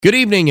Good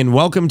evening and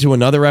welcome to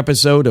another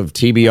episode of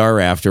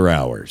TBR After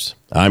Hours.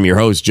 I'm your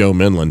host, Joe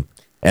Minlin,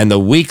 and the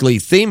weekly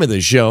theme of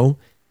the show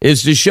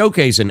is to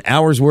showcase an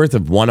hour's worth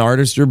of one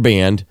artist or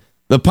band,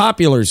 the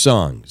popular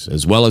songs,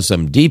 as well as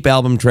some deep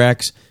album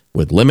tracks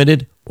with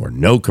limited or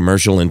no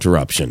commercial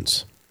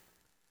interruptions.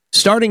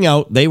 Starting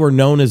out, they were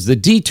known as the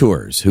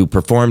Detours, who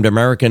performed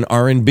American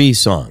R&B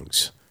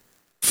songs.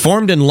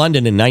 Formed in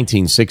London in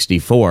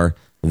 1964,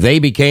 they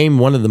became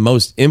one of the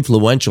most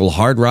influential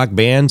hard rock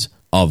bands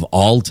of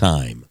all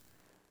time.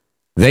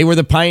 They were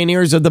the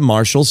pioneers of the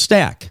Marshall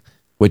stack,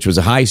 which was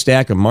a high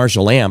stack of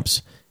Marshall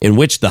amps in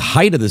which the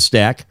height of the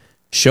stack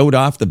showed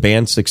off the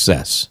band's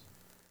success.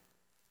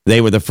 They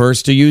were the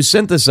first to use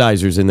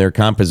synthesizers in their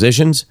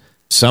compositions,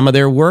 some of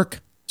their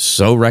work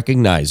so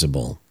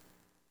recognizable.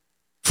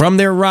 From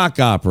their rock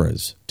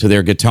operas, to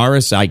their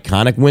guitarist's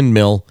iconic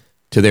windmill,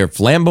 to their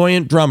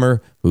flamboyant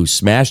drummer who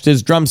smashed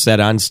his drum set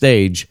on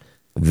stage,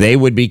 they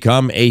would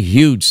become a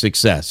huge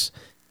success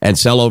and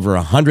sell over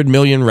 100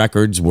 million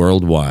records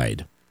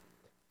worldwide.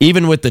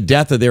 Even with the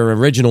death of their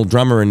original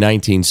drummer in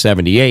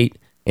 1978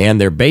 and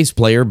their bass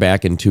player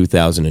back in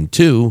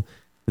 2002,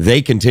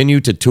 they continue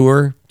to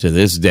tour to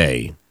this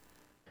day.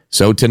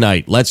 So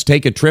tonight, let's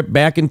take a trip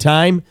back in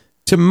time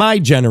to my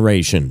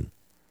generation,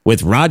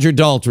 with Roger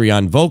Daltrey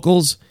on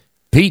vocals,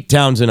 Pete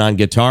Townsend on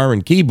guitar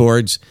and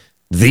keyboards,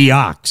 The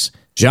Ox,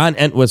 John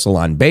Entwistle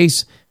on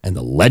bass, and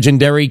the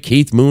legendary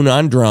Keith Moon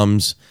on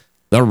drums,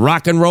 the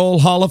Rock and Roll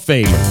Hall of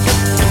Famer,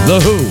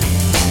 The Who,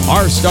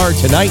 our star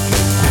tonight,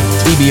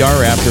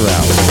 TBR After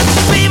Hours.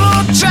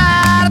 People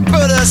try to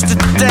put us to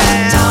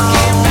down,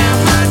 talking about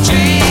my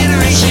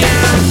generation,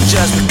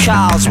 just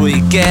because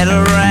we get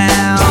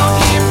around,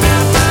 talking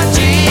about my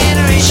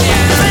generation.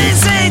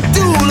 Things they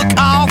do look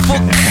awful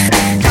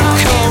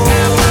cold.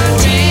 My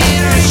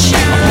generation.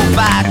 I hope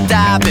I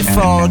die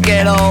before I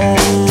get old.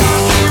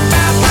 Talking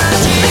about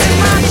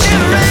my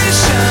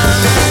generation.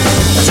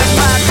 This is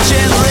my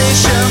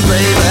generation,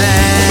 baby.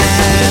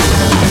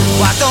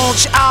 Why don't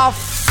you all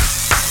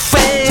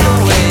fade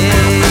away?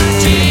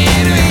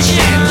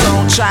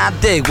 Don't try to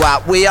dig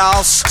what we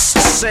all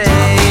say.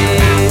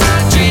 I'm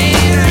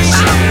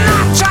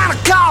not trying to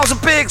cause a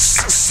big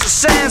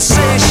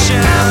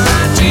sensation.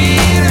 I'm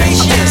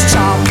just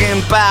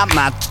talking about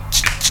my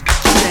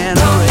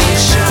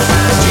generation.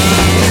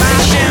 My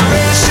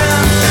generation.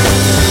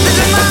 This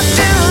is my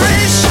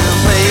generation,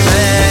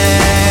 baby.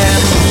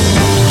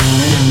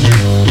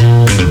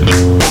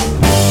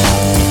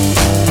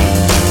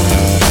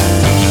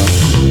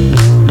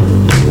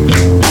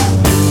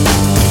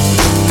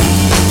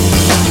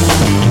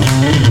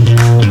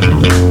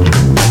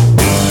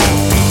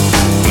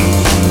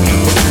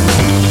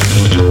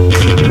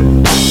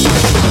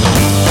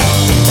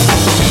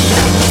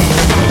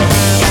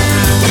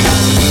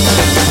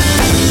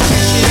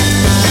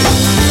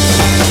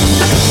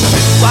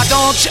 Why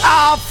don't you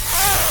all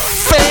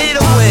fade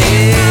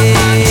away?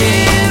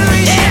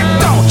 Yeah,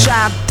 don't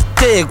try to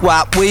dig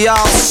what we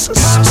all say.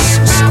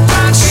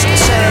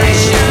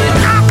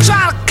 I'm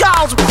trying to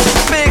cause a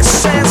big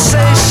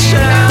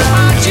sensation.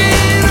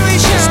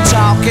 Just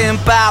talking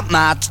about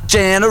my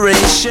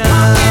generation.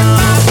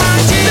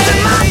 This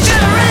is my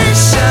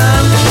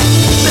generation.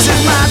 This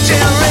is my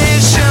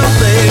generation,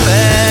 baby.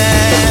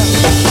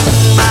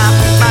 My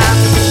generation.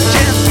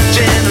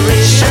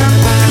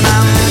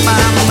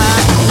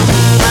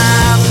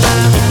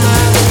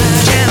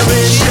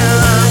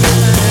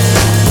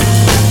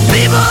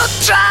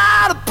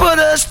 Try to put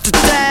us to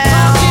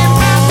down, talking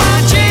about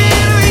my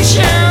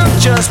generation,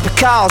 just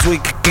because we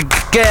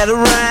get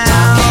around,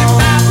 talking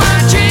about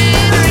my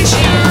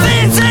generation.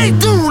 Things they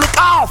do look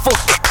awful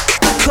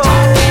cold,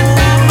 talking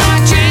about my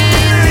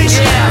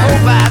generation. Yeah, I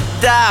hope I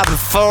die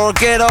before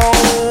I get old,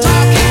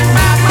 talking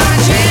about my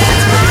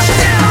generation.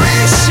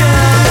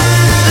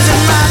 This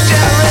is my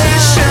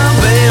generation,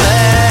 baby.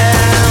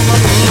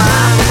 My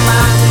generation.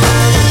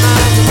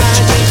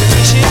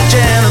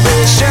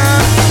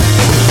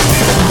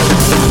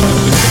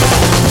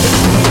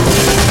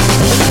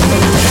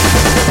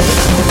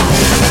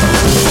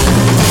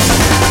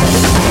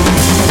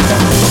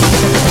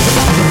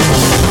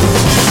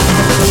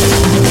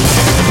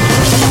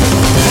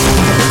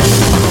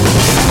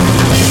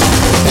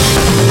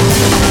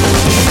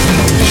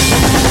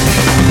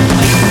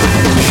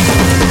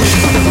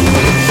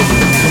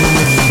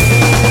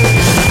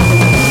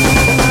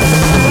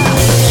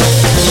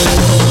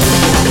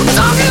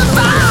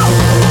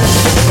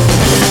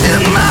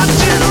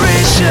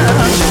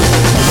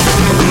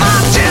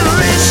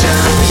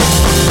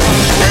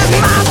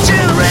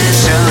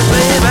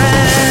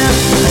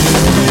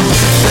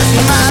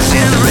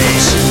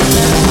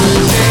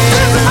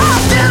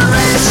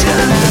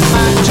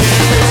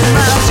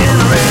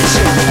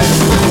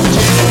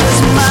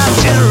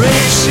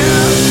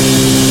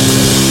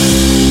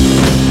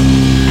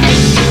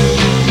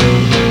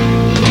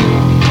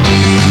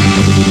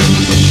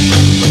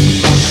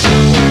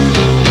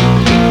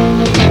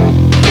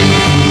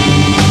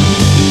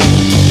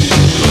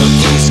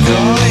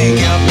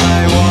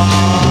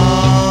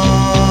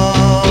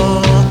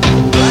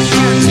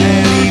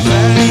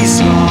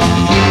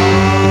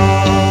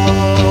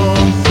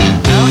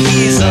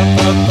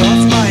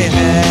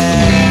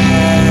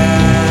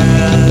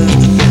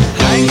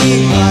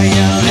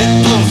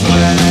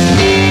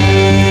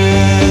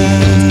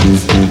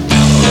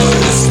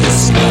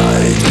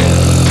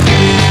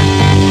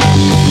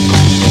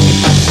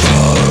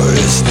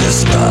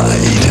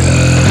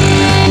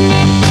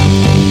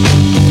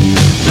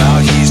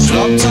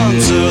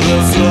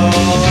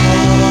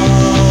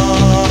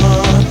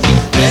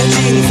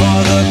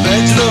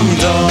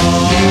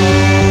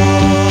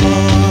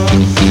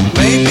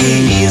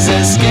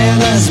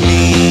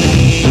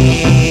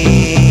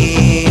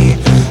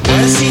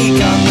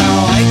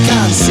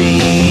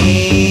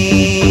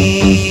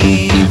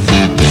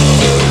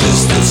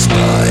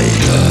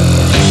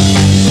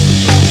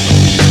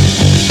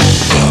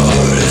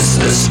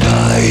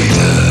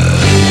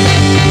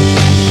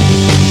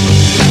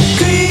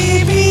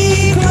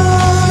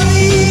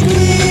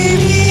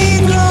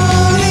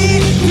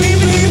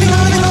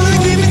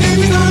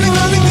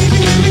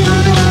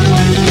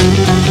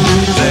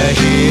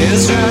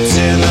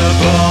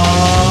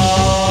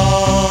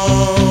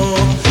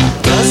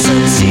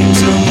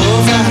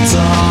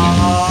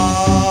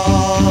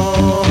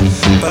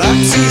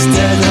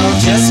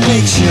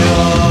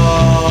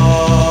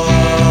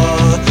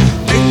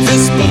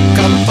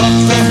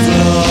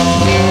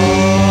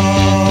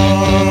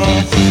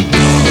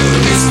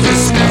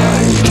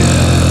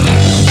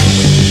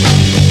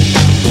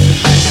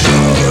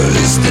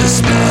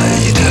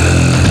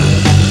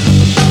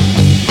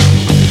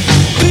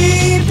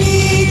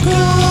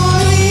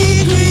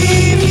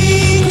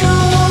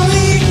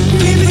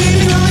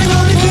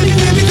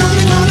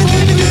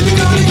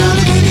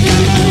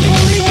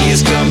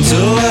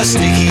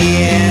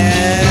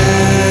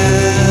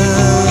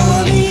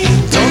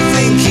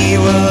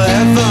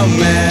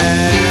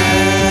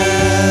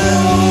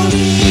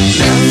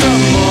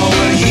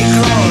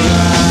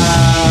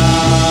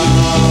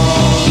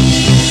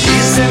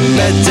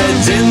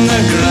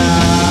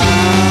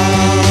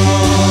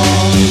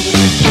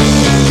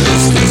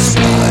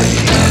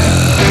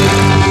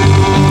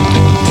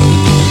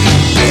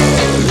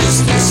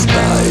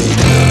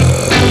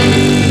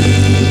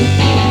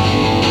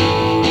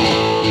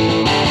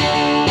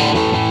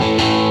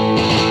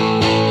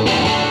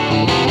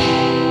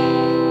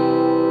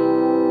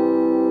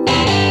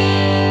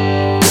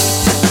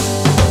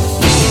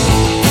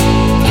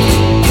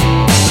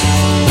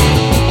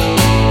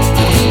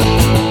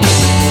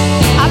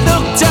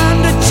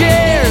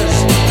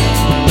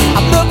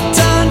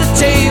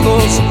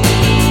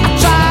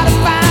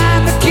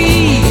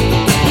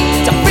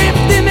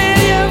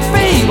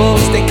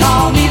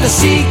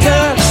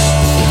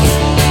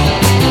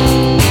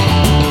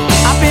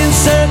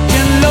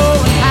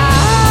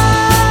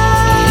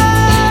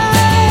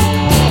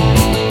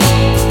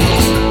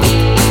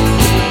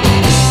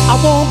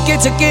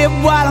 get to get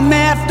what I'm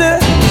after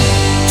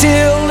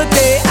till the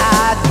day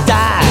I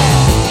die.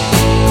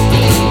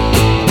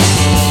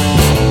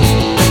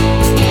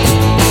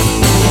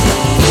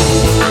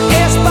 I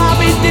asked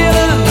Bobby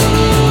Dylan,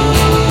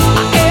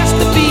 I asked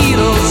the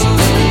Beatles,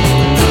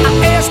 I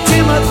asked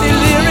Timothy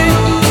Leary,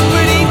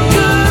 but he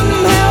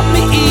couldn't help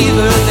me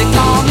either. They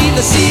call me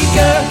the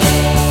seeker.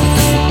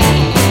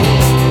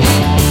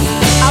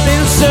 I've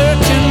been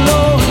searching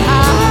low and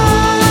high.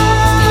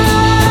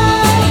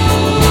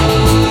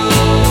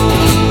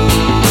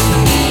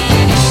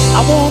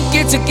 I won't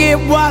get to get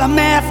what I'm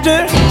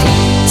after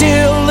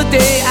till the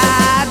day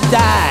I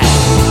die.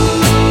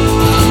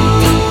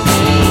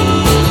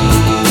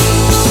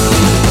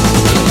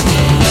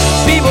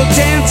 People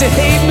tend to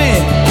hate me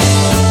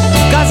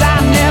 'cause I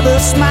never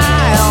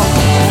smile.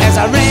 As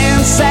I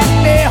ransack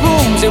their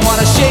homes, they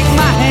wanna shake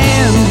my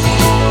hand.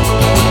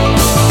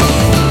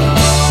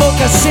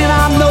 Focusing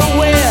on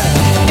nowhere,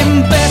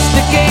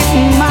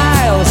 investigating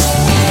miles.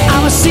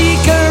 I'm a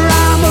seeker,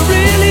 I'm a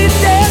really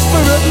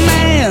desperate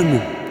man.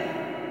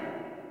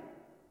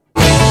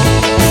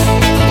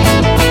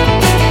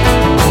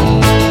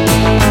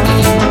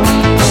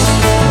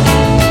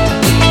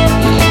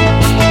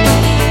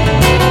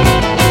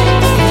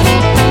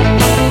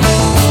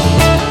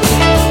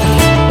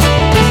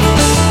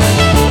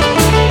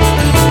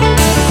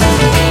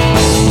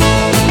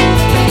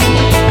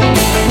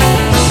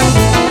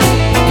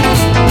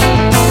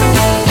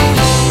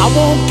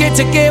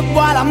 To get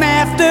what I'm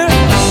after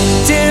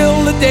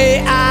till the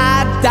day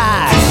I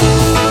die.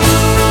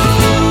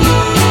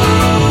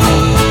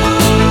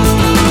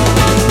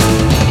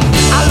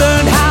 I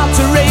learned how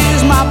to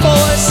raise my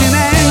voice in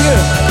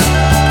anger.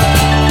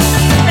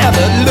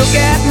 Never look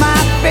at my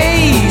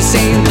face,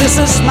 ain't this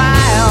a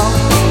smile?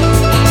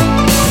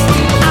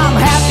 I'm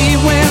happy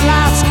when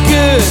life's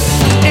good,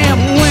 and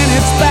when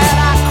it's bad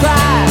I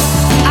cry.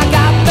 I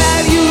got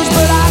values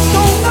but I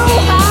don't know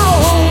how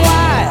or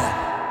why.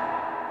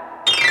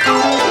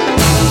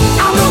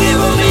 I'm looking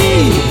for me,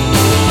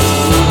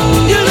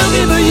 you're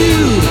looking for you.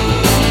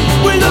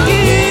 We're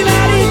looking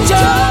at each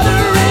other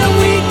and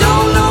we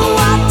don't know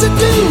what to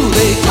do.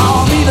 They call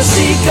me the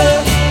seeker.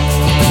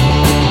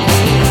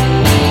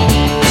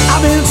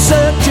 I've been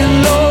searching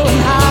low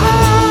and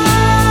high.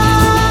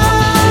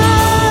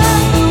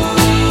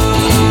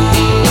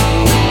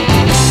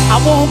 I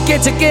won't get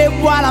to get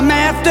what I'm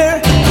after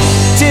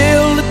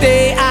till the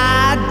day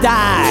I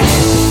die.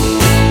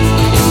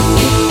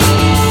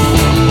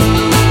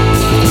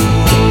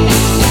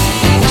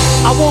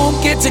 I won't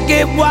get to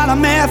get what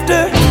I'm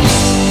after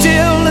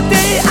till the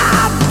day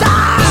I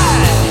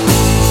die.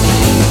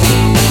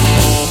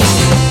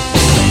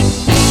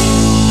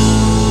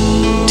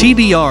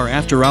 TBR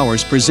After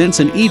Hours presents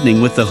an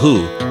evening with The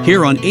Who,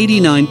 here on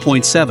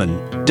 89.7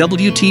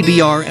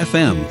 WTBR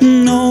FM.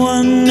 No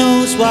one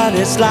knows what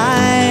it's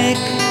like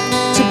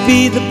to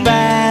be the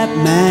bad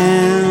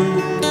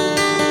man,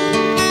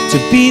 to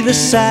be the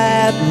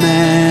sad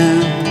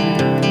man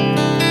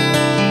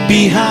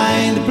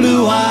behind the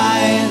blue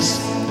eyes.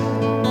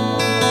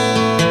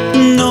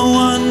 No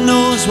one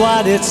knows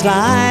what it's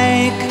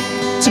like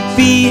to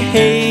be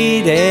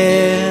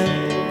hated,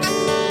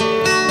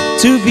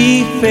 to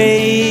be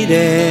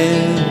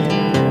faded,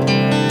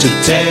 to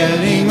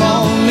telling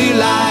only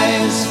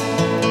lies.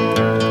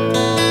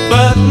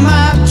 But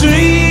my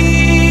dreams,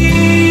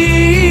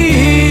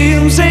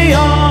 they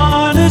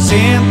aren't as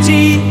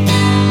empty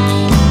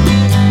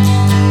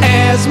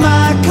as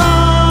my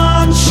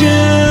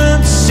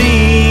conscience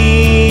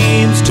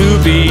seems to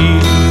be.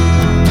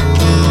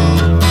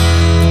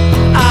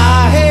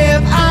 I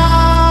have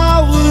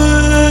hours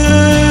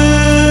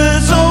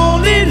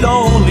only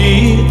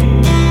lonely.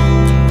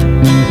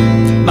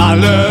 My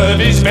love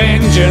is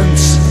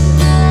vengeance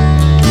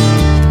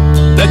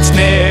that's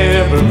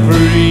never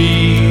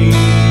free.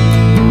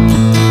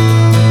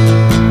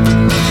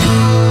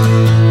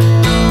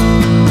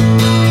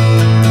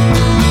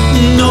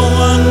 No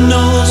one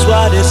knows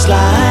what it's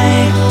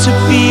like to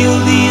feel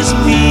these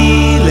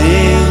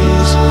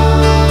feelings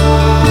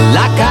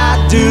like I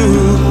do,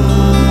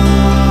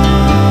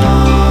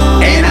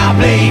 and I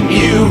blame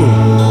you.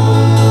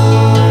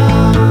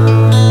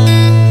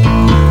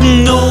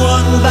 No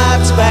one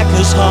bites back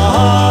as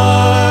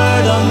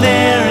hard on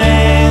their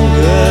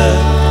anger.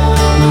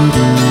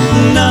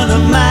 None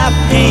of my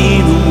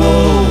pain or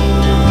woe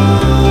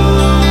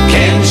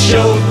can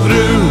show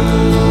through.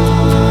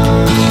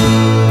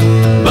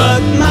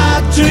 But my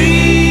dreams,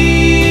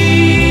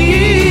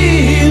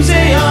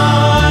 they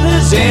aren't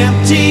as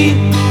empty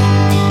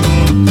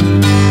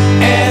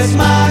as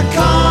my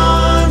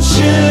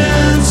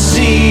conscience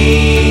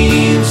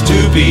seems to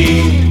be.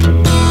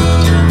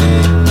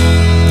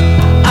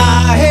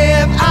 I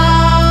have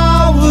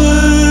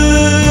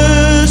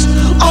hours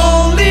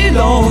only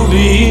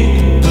lonely.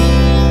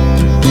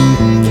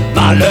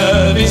 My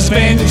love is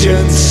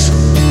vengeance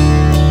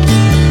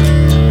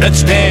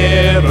that's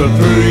never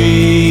free.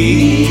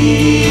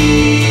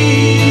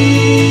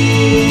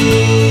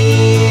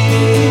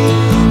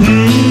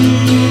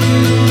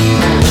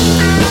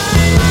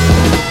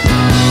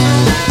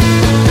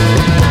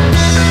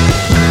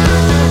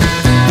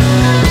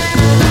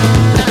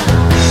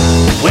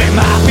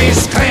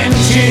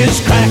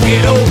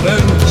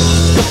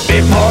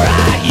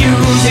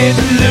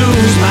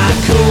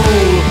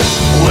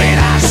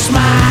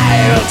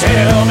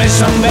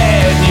 some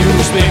bad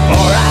news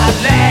before I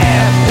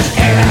laugh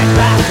and act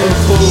like a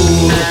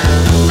fool.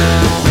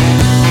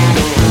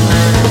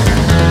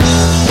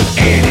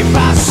 And if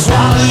I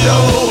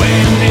swallow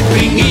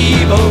anything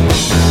evil,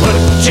 put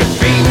your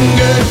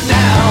finger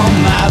down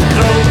my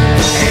throat.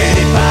 And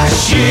if I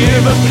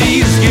shiver,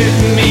 please give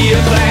me a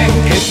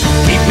blanket.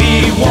 Keep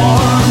me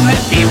warm,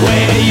 let me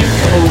wear your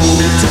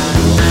coat.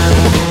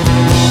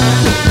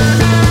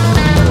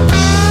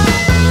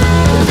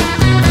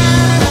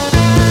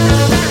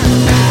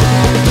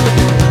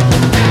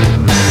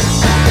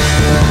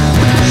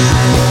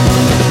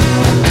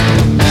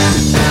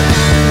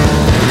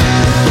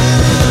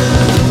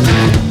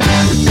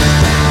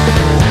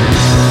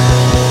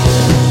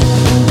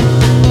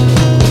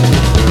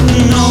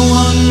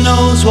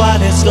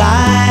 What it's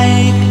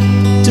like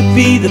to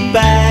be the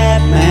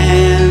bad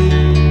man,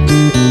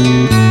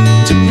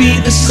 to be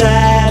the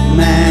sad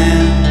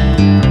man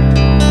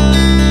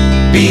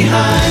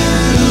behind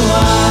blue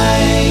eyes.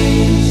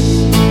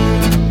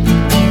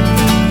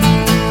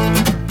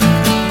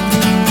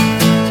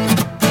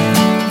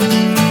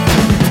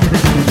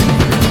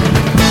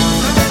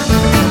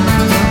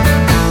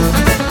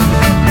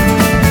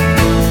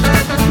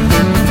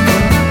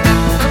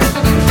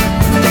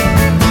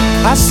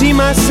 I see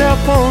myself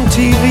on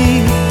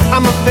TV,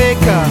 I'm a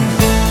faker,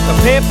 a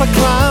paper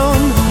clown.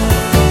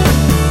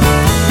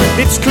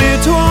 It's clear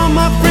to all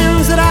my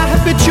friends that I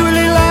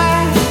habitually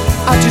lie,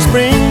 I just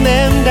bring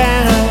them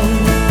down.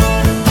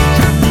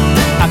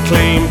 I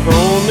claim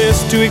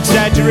proneness to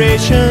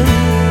exaggeration,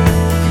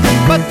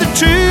 but the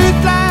truth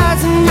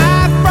lies in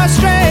my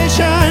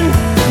frustration.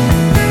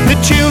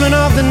 The children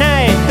of the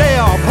night, they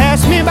all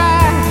pass me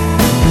by.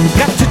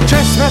 Got to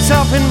dress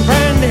myself in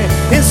brandy,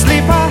 in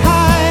sleep I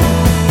hide.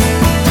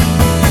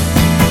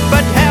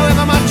 But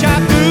however much I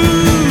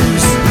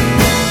lose,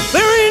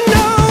 there ain't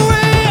no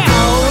way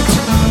out.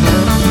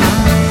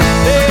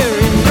 There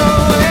ain't no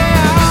way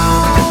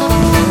out.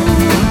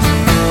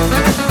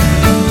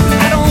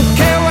 I don't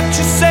care what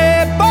you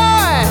say,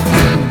 boy,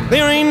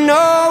 there ain't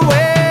no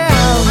way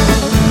out.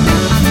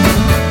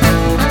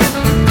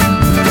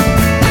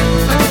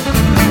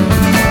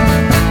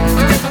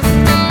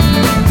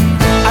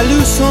 I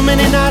lose so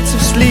many nights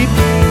of sleep,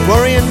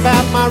 worrying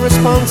about my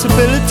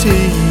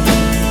responsibility.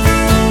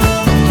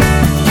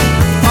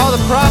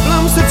 The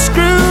problems that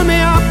screw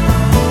me up,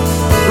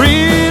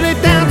 really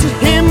down to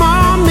him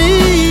or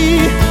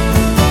me.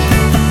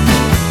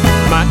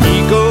 My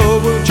ego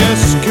will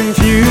just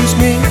confuse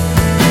me.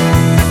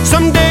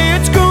 Someday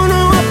it's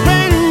gonna up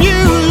and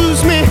use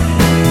me.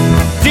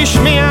 Dish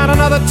me out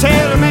another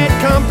tailor-made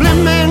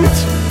compliment.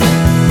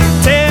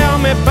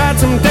 Tell me about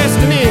some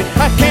destiny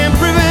I can't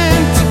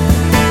prevent.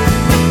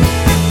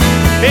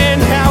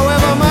 And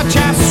however much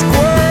I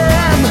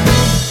squirm,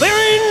 there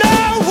ain't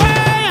no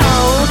way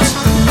out.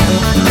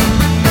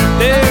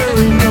 There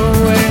ain't no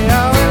way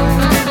out.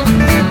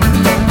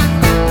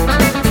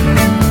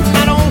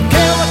 I don't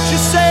care what you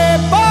say,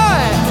 boy,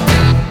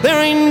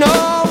 there ain't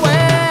no way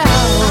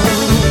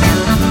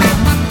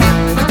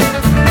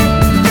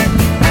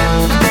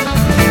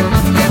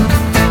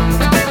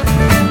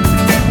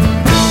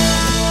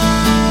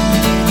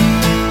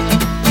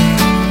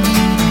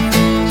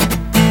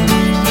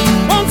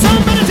Won't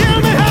somebody tell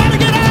me how to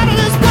get out of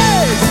this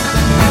place?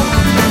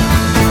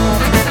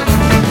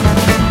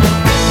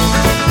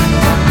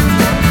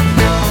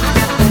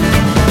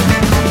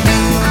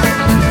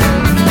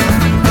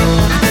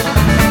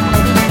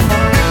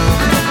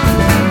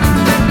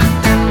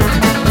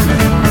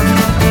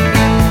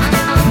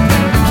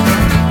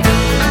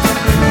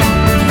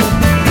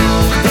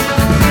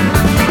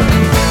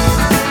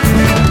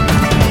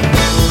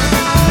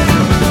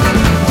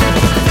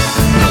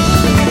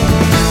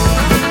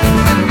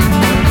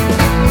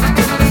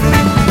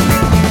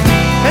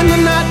 And the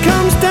night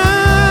comes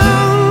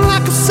down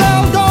like a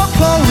cell door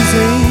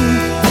closing.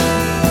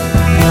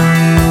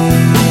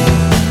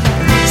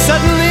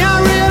 Suddenly I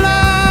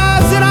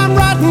realize that I'm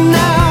rotting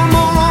now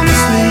more on the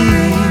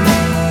sleeve.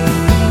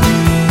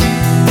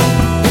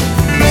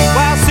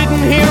 While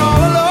sitting here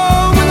all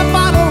alone with a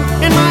bottle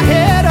in my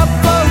head up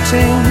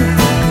floating.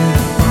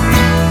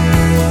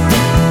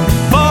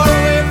 Far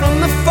away from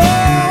the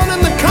phone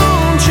and the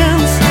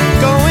conscience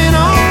going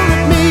on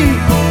at me.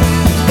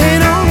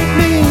 Ain't on at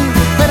me,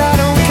 but I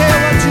don't care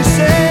what you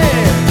say.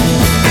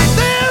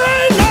 There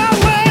ain't no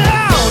way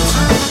out.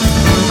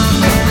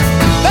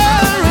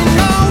 There ain't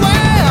no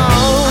way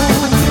out.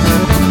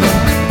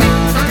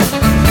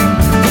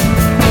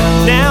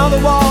 Now the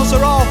walls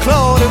are all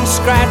clawed and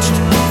scratched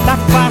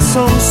like by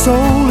some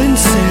soul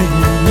insane.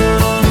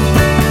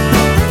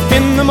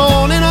 In the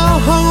morning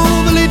I'll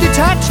humbly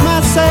detach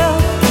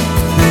myself.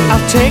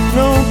 I'll take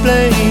no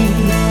blame.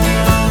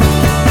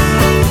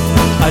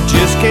 I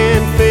just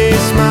can't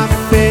face my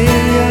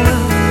failure.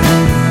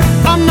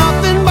 I'm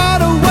nothing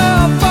but a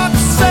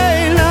well-fucked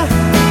sailor.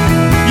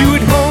 You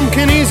at home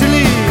can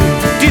easily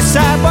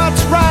decide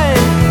what's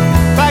right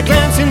by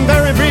glancing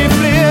very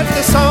briefly at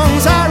the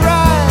songs I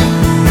write.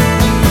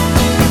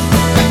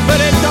 But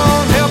it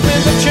don't help me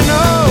that you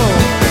know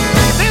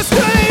this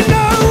ain't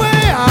no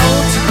way out.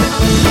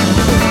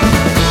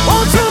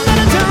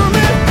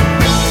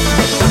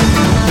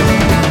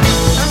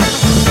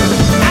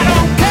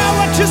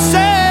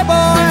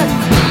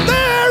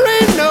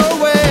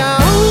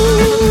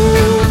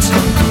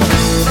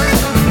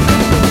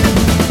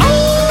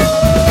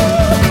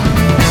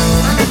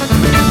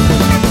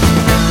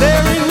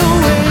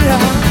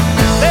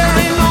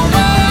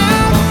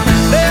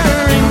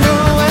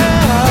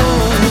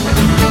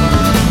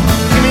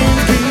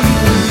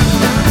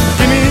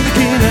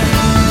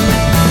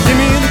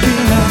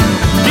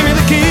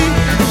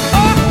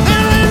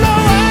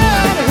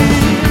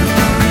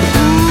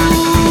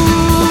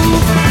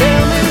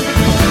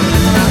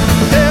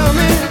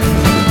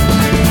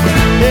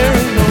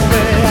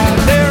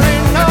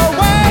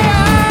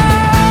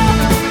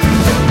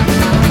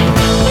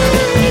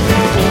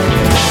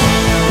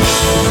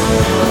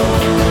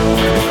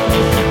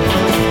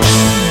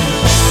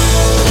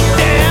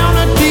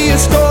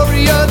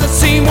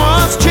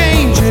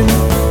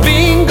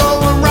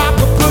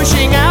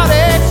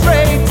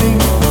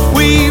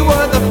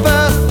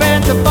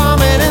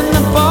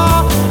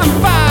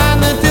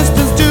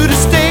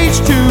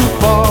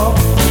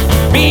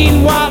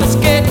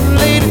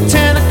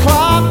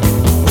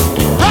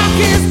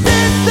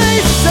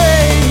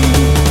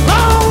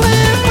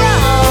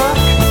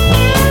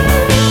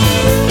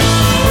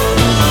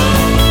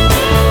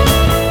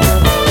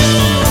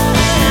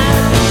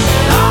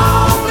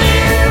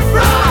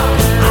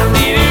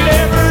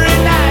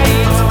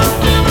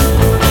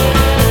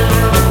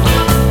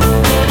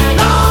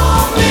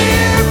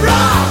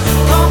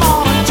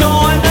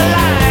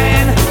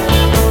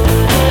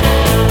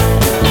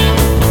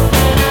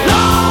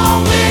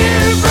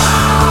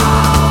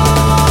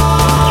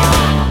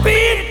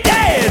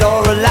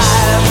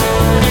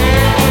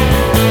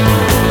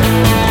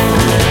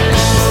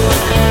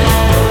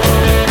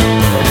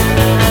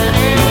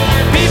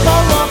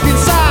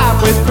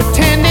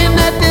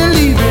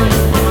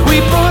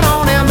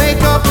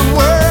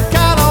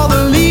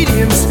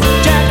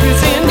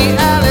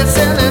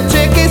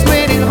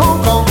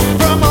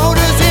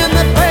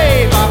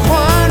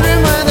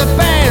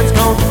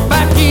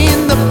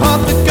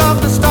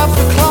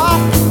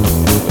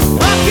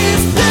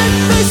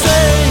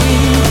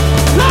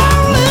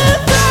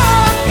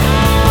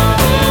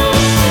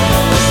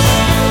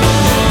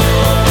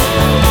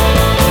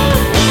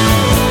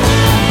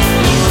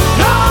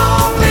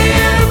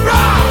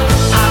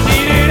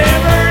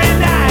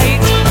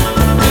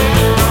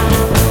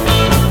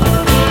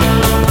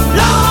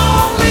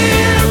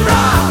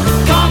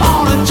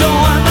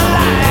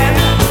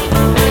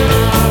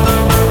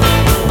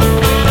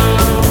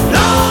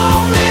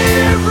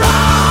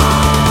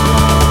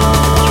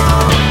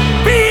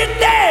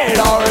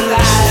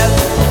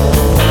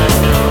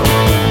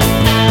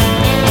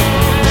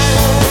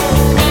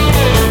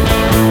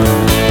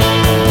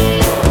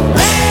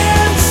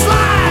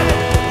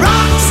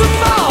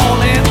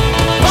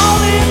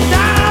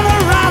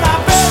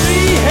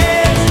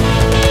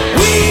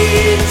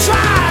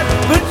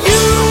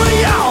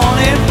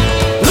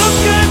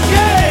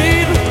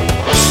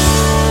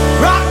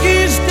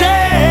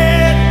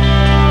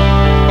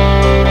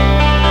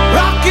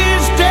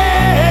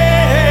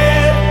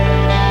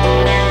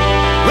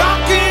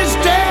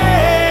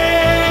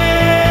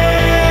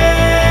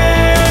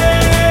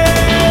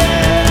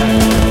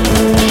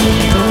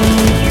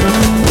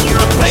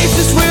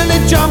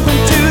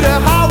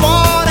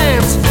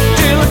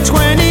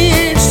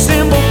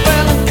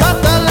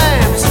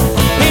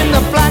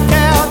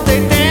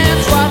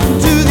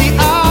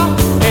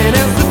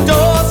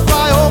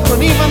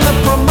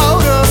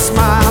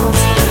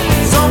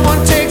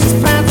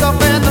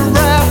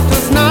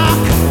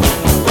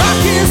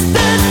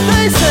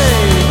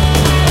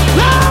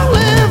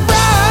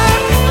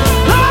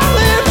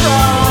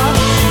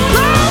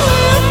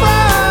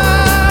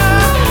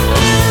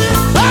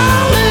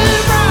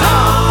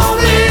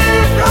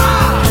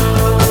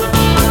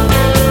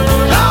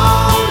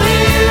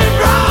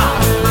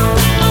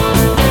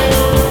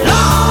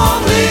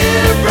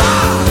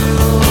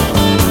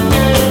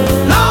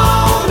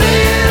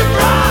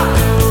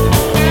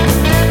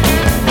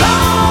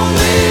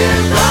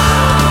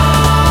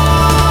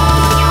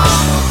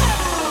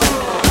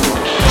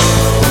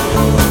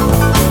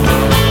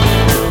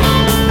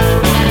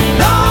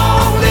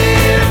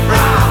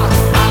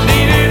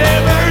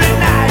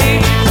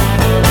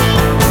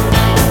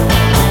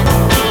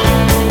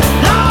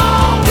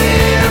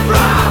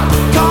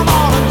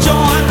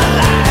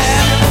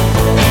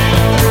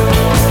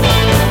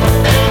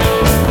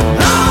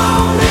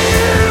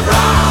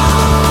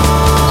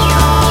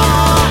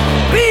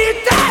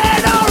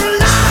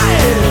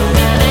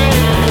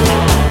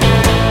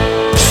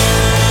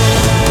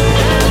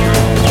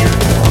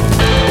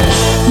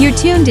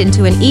 tuned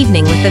into An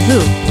Evening with the Who,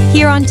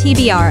 here on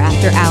TBR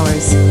After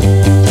Hours.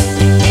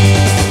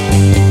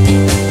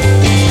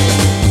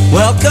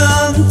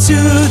 Welcome to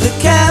the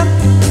camp.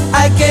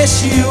 I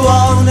guess you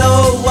all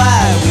know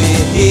why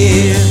we're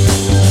here.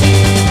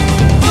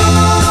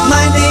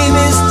 My name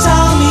is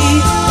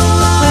Tommy,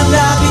 and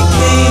I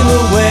became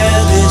aware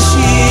this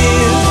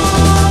year.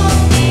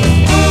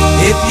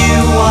 If you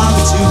want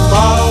to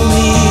follow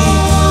me,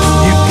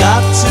 you've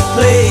got to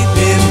play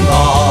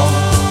pinball.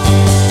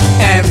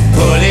 And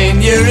put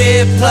in your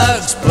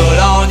earplugs, put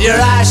on your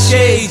eye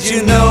shades,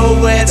 you know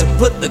where to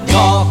put the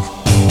cork.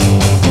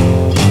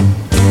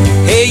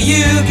 Hey,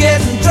 you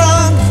getting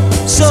drunk?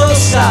 So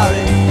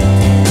sorry,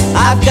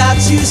 I've got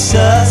you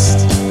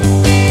sussed.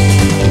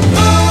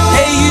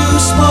 Hey, you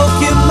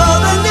smoking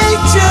Mother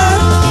Nature,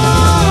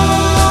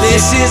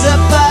 this is a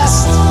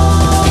bust.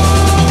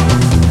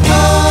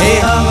 Hey,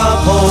 hung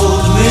up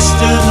old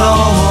Mr.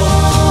 Normal,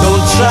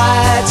 don't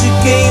try to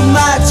gain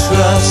my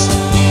trust,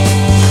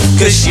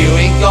 'cause you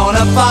ain't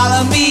gonna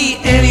follow me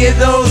any of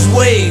those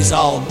ways,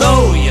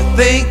 although you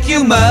think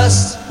you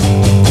must.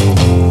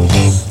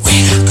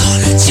 We're not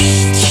gonna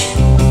take it.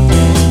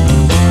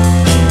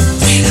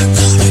 We're not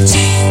gonna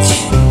take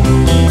it.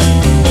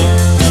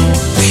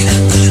 We're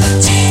not gonna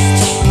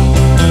take it.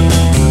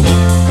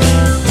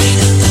 We're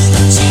not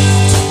gonna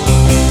take it.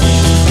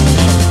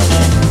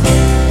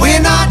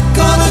 We're not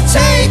gonna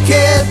take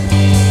it.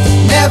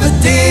 Never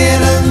did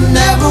and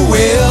never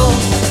will.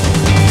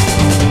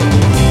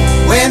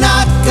 We're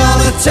not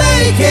gonna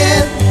take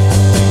it.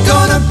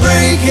 Gonna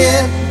break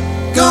it.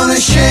 Gonna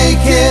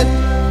shake it.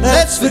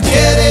 Let's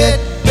forget it.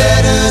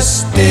 Better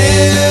still.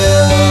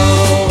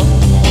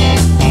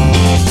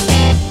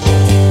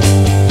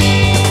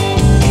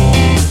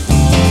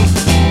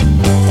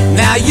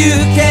 Now you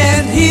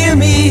can't hear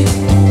me.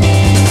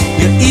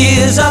 Your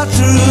ears are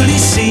truly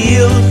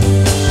sealed.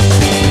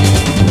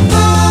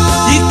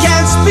 You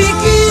can't speak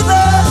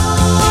either,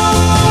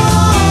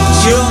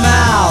 'cause your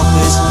mouth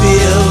is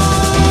filled.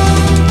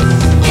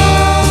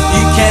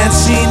 You can't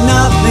see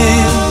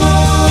nothing,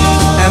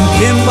 and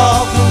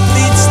pinball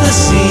completes the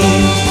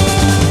scene.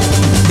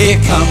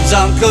 Here comes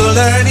Uncle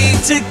Ernie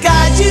to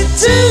guide you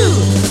to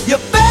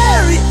your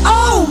very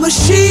own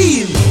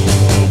machine.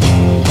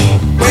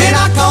 We're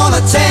not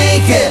gonna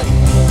take it.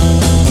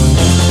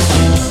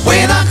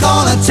 We're not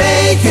gonna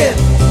take it.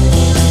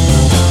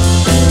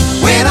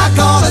 We're not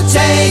gonna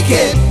take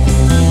it.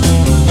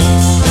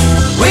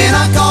 We're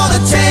not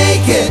gonna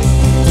take it.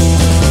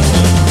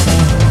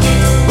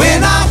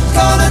 We're not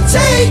gonna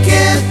take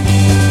it.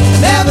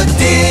 Never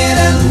did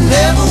and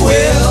never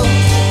will.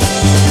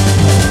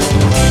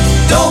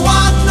 Don't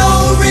want no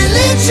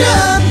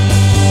religion,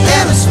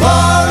 and as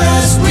far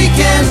as we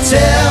can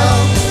tell,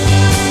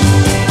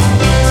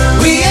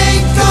 we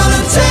ain't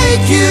gonna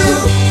take you.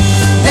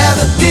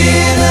 Never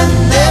did and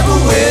never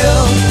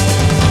will.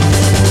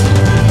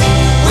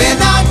 We're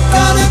not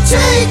gonna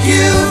take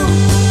you.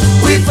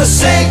 We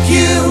forsake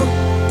you.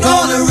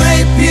 Gonna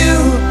rape you.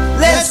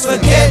 Let's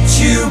forget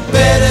you.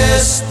 Better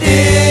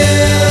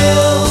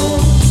still.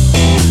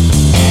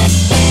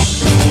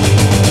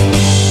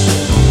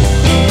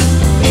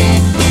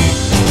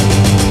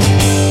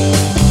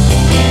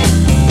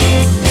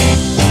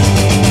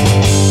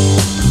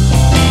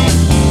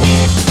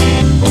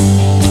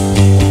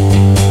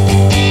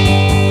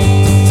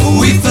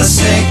 We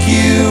forsake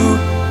you.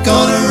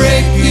 Gonna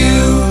rape you.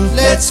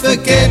 Let's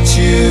forget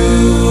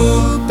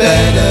you.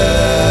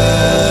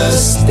 Better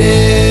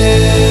still.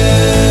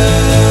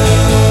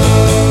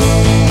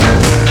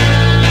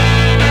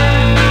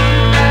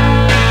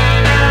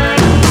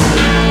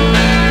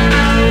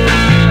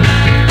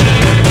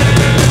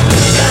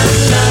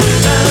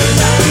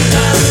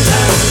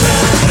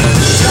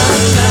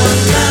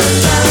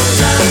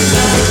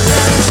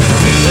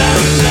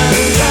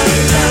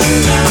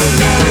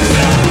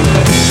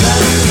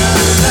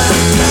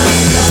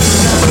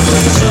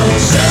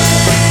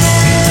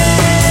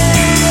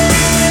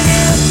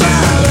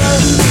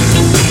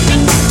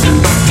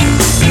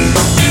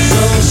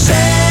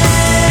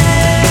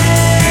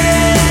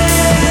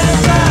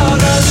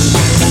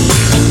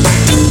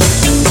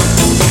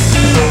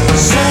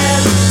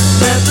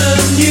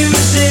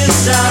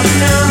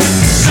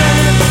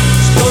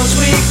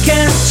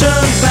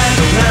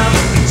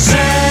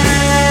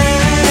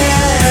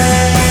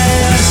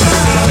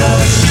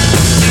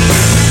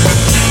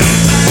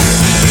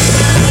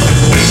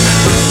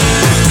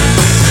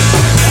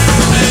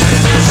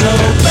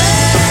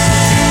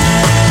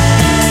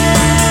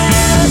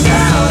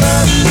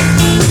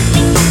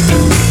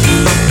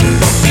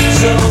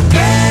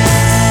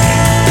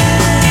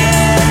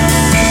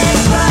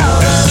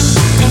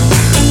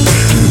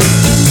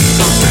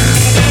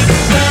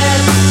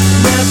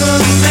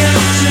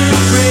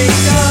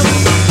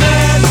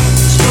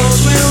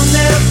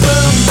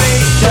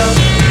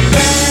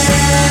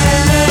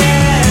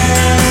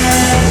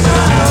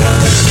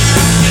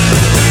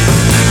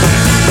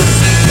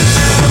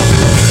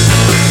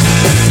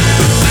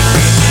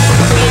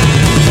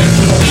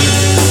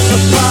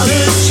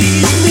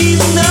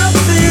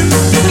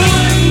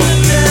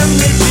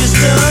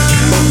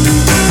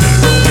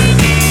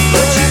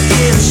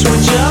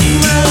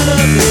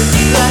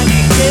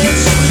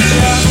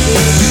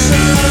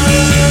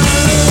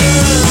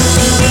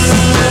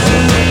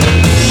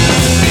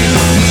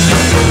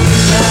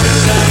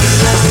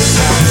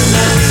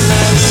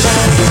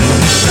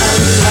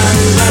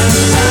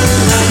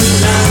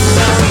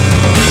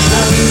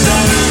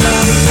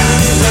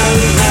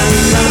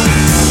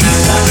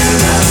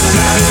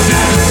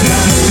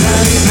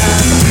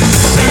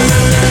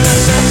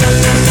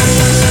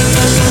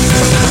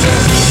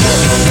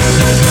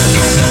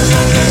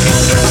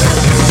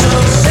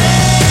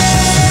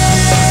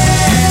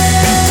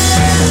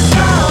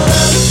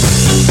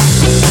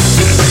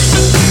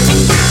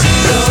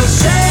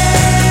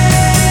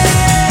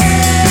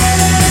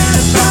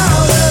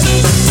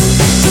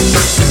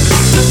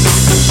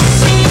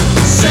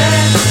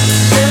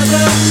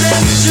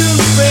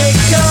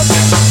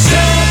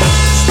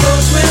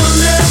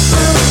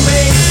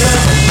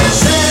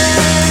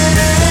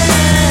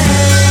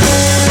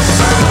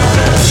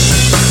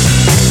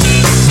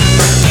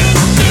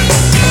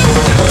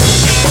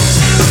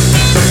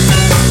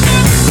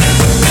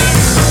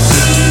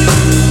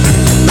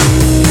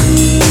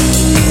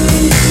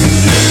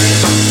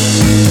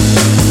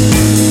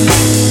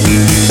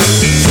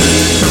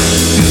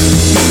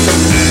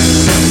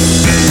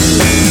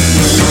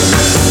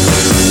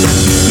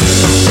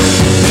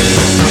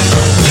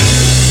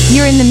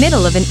 You're in the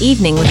middle of an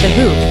evening with The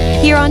Who,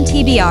 here on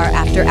TBR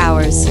After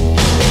Hours.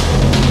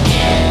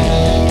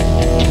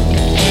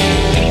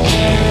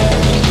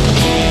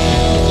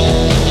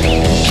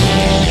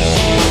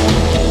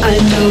 I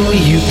know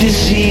you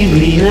deceived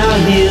me, now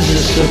here's a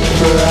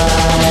surprise.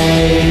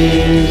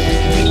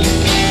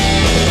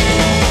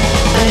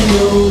 I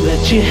know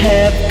that you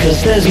have,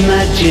 'cause there's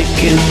magic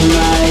in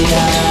my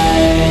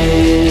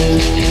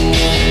eyes.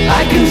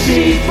 I can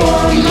see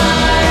for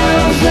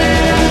miles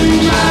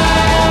and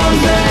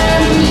miles and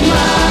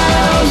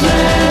miles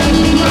and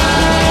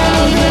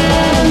miles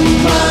and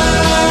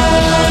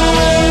miles.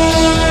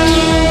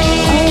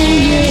 Oh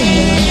yeah.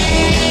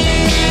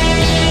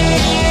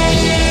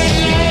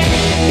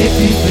 If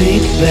you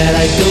think that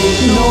I don't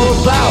know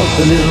about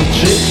the little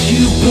tricks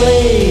you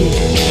play,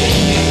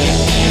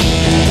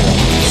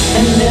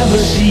 and never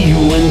see you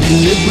when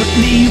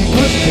deliberately you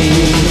put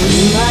things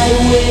my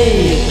way.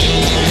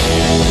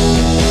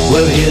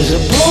 Well, here's a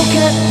poke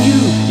at you,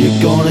 you're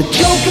gonna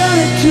choke on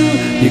it too.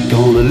 You're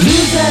gonna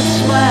lose that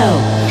smile,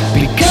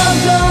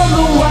 because all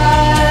the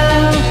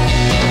while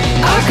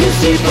I could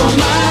see for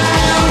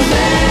miles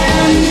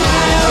and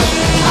miles.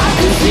 I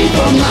could see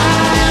for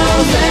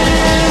miles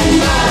and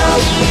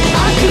miles.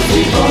 I could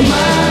see for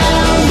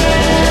miles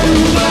and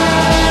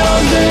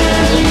miles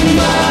and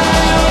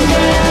miles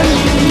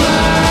and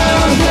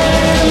miles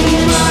and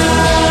miles.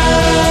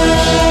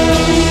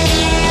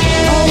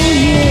 Oh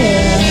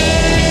yeah.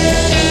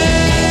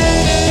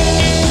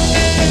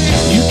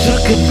 You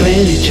took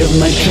advantage of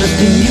my trust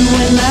in you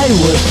when I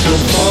was so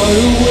far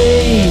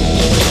away.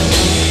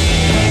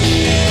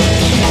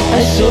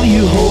 I saw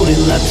you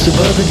holding lots of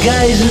other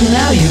guys, and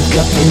now you've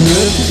got the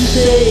nerve to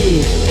say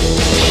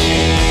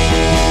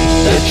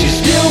that you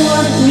still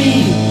want me.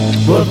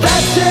 Well,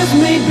 that says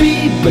maybe,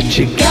 but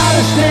you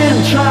gotta stand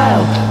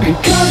trial,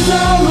 because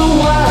all the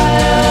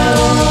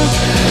while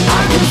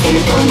I can see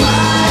for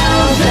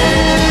miles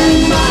and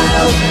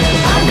miles.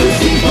 I can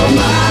see for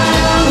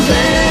miles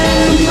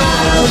and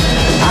miles.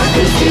 I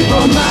can see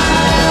for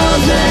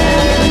miles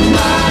and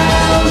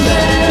miles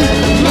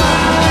and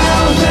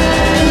miles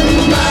and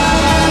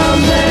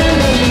miles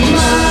and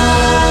miles.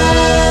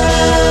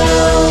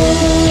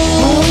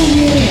 Oh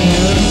yeah.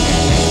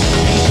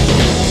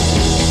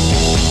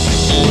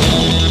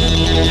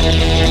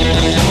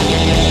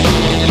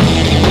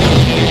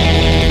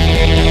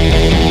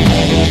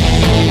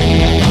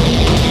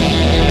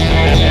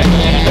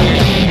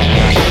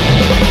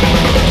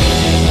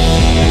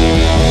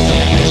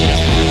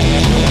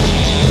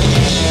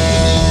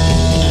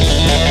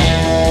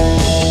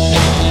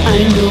 I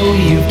know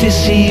you've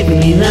deceived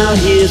me, now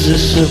here's a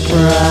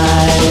surprise.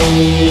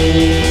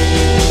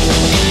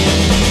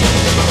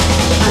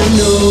 I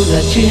know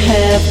that you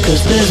have,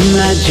 'cause there's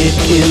magic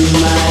in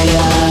my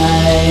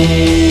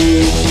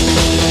eyes.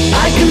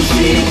 I can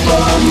see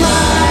for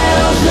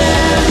miles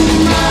and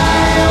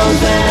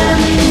miles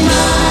and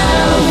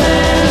miles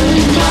and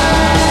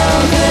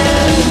miles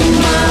and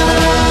miles.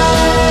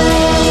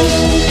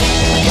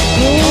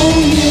 Oh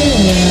yeah.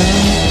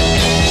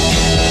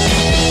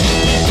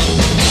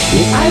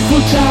 The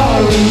Eiffel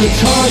Tower and the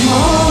Taj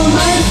Mahal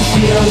might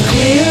see on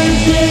clear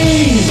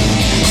days.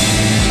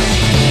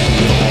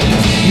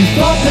 You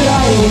thought that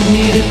I would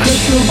need a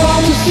crystal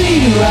ball to see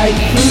right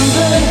through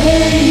the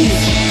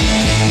haze.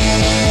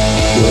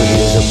 Well,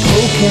 here's a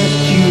poke at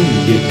you,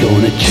 you're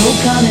gonna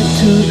choke on it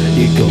too.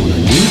 You're gonna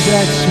lose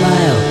that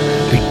smile,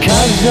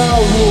 because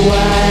all the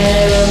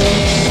while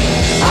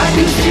I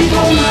can see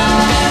for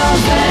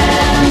miles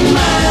and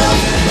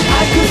miles.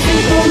 I can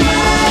see for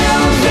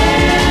miles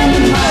and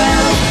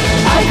miles.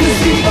 I can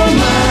see for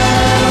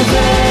miles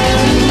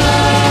and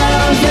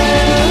miles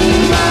and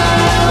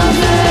miles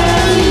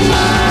and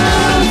miles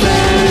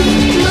and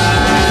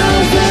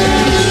miles and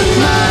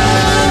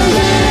miles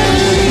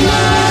and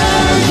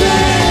miles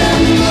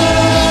and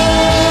miles.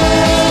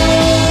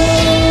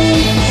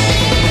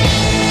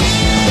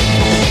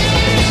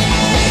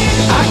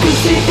 I can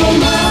see for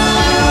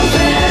miles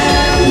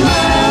and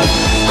miles.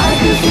 I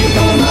can see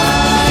for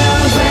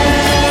miles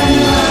and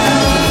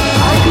miles.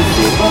 I can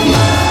see for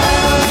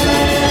miles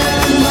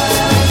and miles.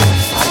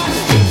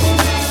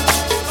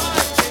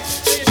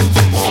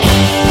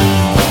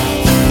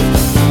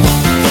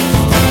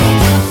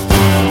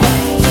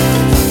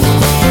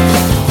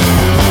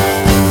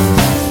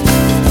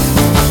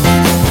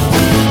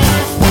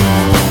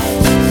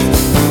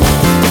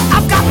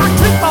 I've got my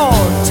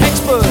clipboard,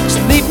 textbooks,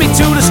 lead me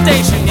to the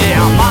station.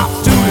 Yeah, I'm off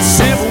to the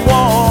Civil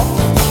War.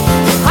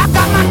 I've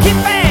got my kit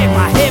bag,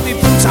 my heavy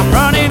boots. I'm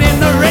running in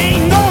the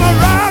rain, gonna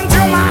run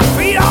till my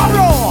feet all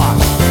roar.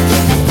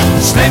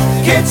 Slip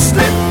kid,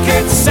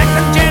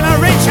 second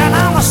generation.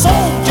 I'm a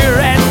soldier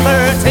at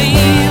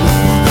 13.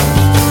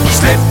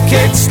 Slip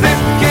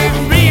kid,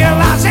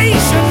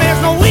 realization.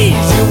 There's no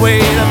easy way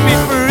to be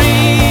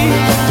free.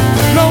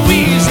 No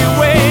easy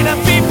way to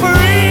be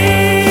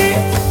free.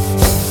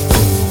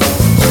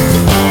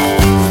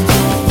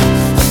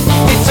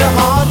 It's a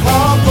hard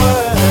world.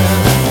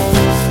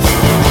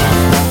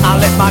 I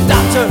left my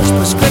doctor's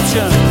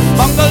prescription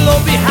bungalow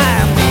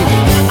behind me.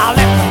 I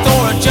left the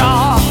door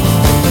ajar.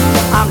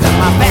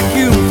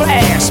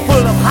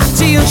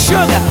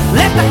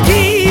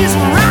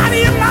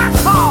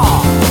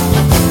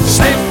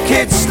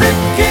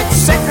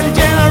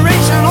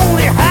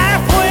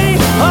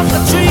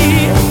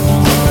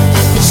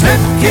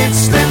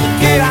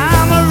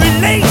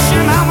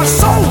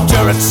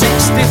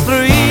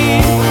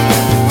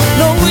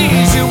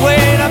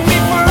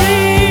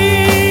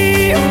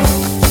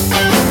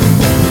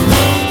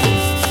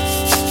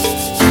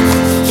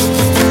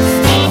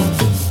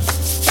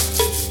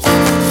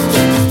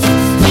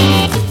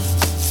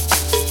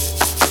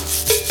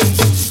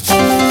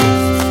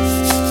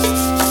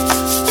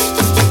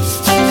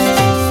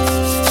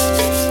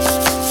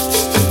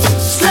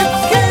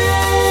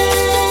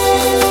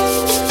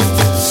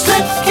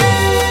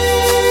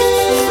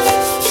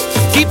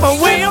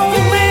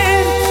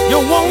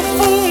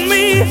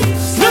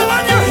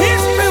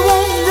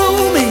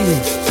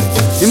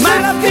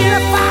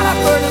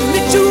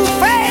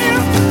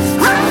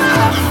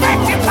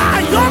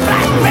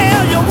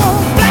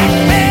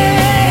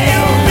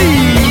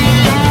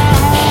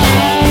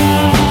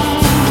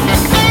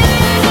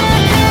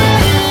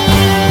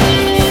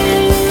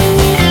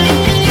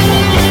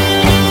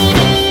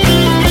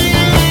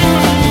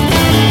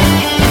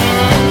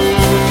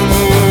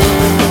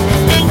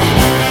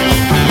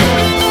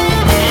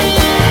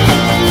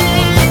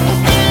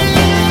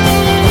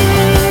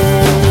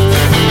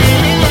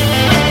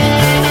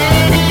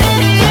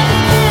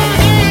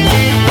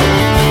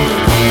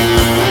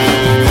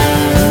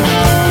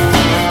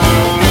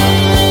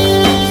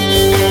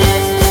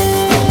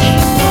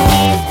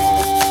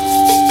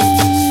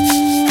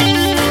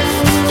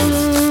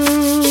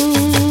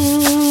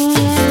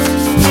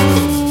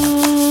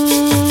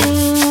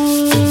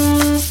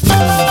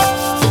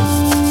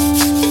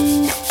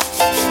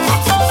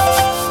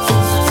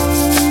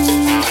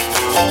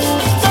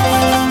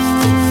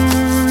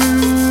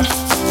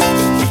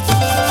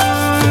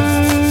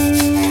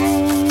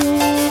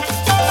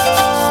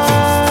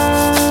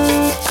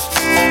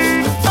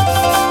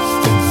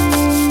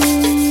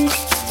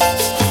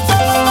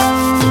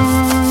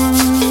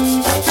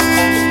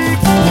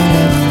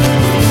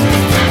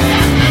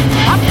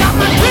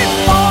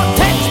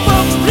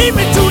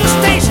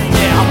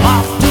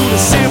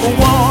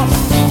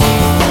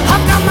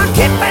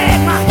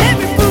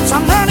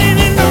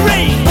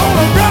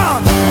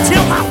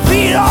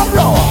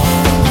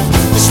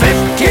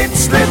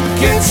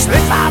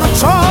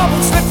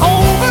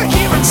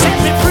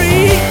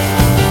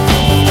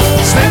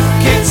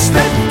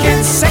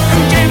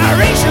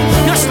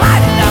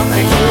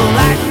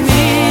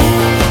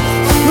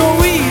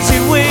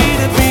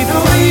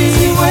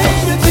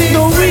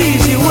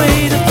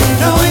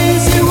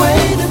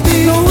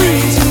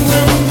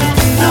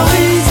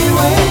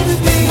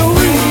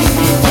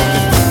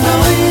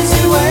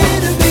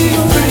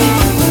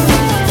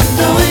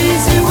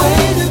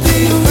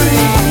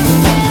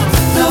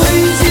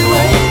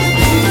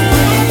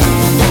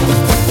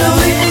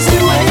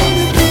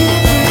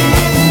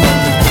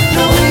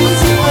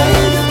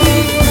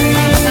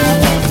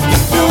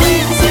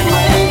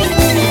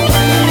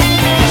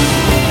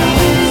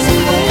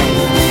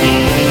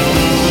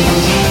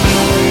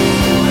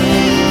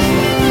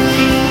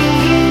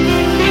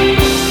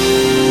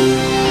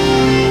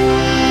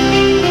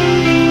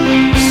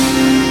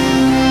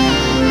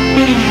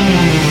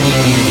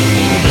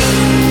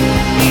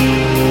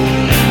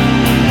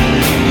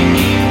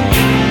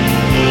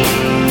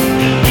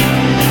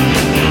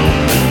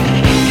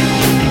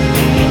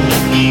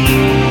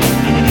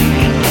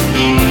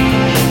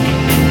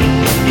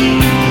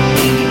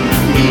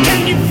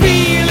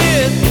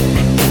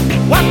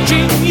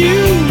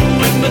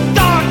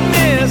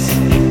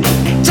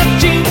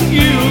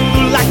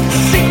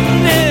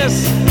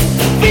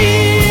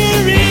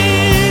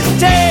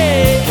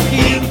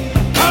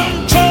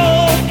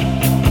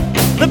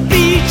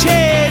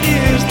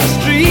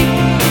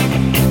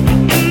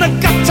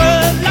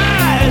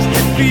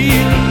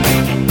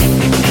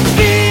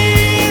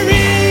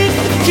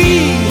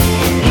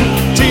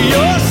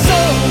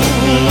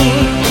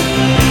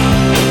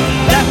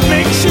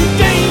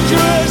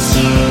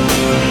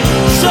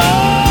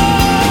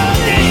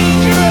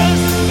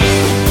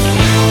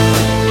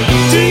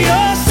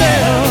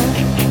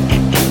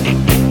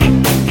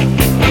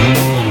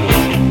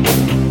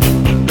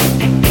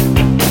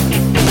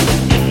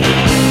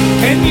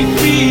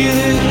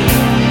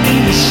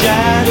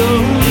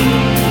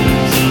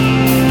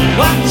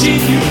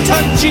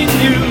 touching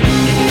you.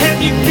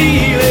 Can you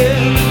feel it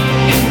in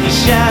the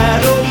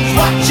shadows?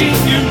 Watching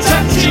you,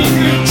 touching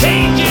you,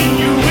 changing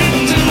you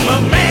into a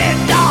mad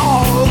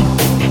dog,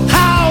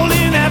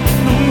 howling at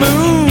the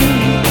moon.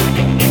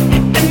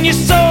 And you're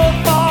so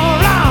far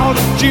out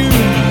of tune.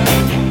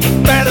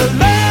 Better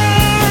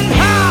learn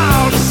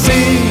how to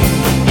sing.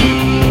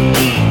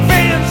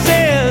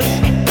 Fences,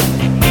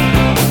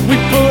 we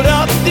put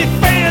up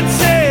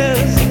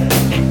defenses.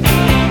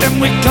 Then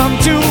we come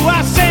to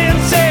our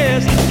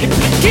senses. If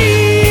we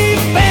keep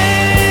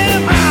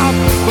them out,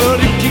 but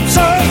it keeps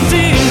us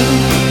in.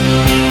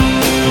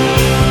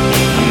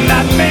 And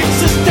that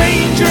makes us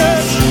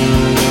dangerous.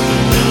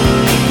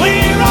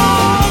 We're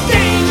all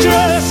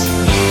dangerous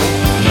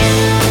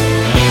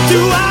to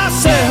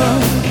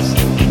ourselves.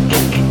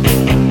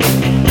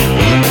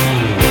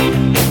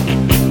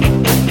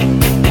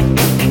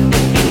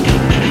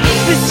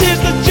 This is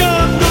the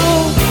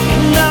jungle,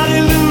 not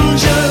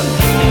illusion.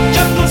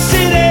 Jungle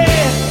city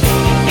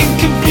in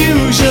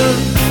confusion.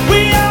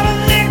 We are the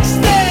next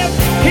step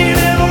in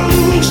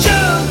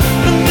evolution.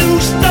 The new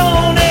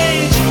Stone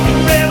Age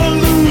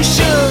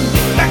revolution.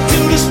 Back to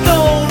the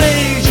Stone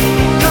Age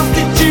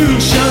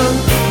constitution.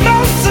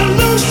 No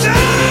solution.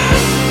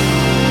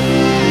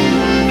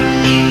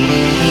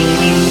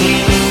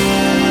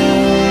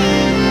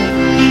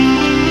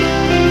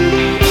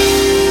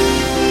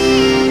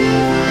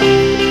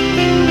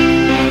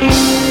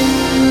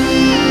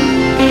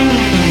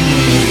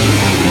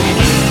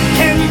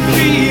 Can you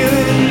feel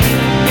it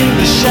in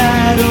the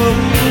shadows?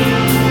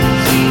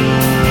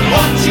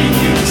 Watching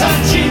you,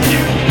 touching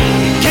you.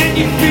 Can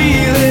you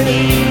feel it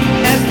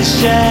as the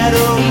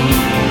shadows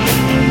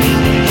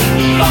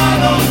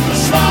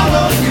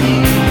swallow you?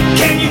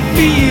 Can you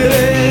feel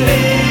it?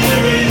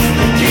 There is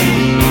the key.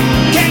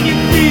 Can you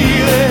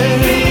feel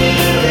it?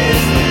 There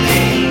is the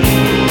key.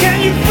 Can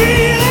you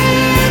feel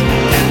it?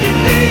 Can you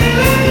feel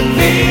it?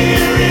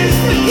 Fear is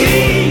the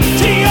key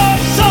to your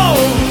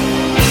soul.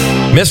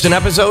 Missed an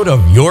episode of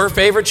your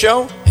favorite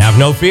show? Have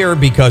no fear,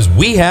 because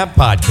we have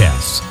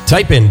podcasts.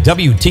 Type in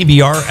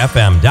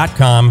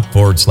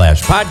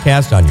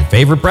WTBRFM.com/podcast on your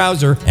favorite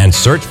browser and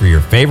search for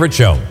your favorite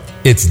show.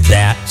 It's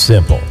that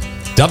simple.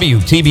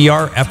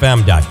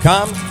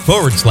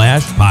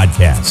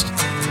 WTBRFM.com/podcast.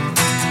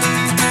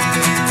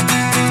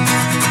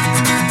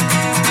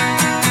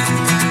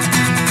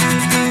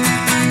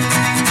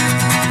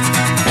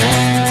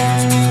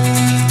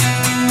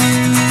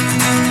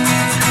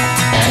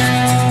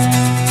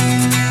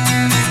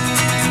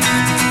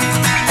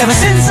 Ever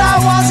since I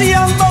was a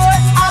young boy,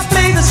 I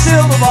played the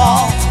silver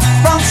ball.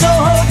 From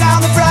Soho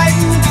down to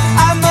Brighton,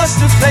 I must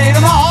have played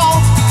them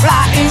all. But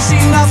I ain't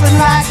seen nothing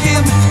like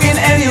him in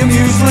any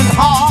amusement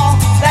hall.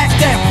 That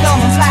deaf, dumb,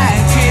 and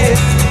blind kid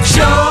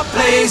sure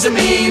plays a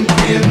mean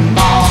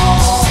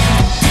pinball.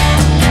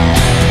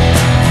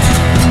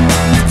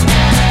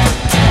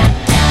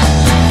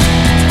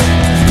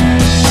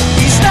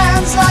 He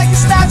stands like a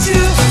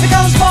statue,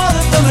 becomes part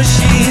of the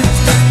machine.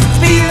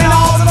 Feeling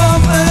all the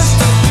bumpers,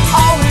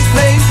 always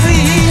playing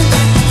clean.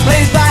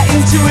 Plays by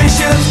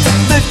intuition,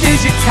 the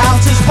digit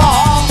counters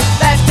fall.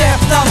 That deaf,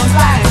 dumb, and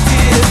blind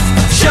kid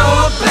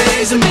sure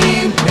plays a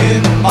mean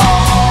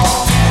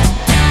pinball.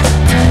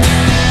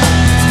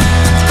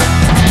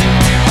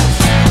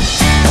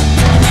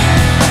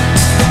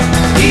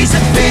 He's a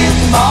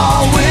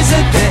pinball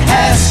wizard, there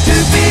has to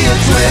be a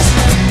twist.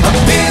 A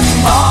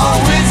pinball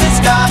wizard's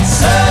got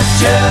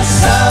such a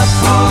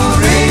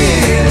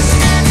surprise.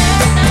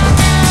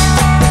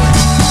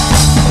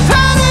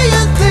 How do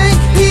you think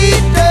he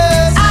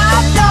does? I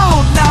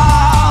don't know.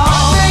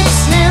 What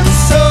makes him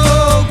so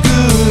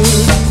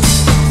good?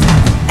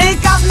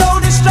 Ain't got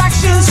no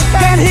distractions,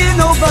 can't hear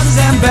no buzzes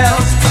and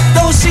bells.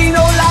 Don't see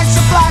no lights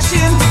are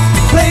flashing,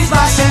 plays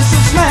by sense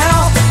of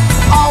smell.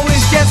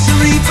 Always gets a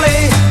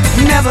replay,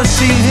 never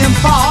seen him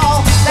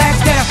fall. That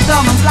deaf,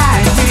 dumb, and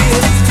blind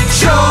kid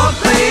sure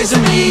plays a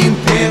mean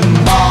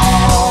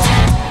pinball.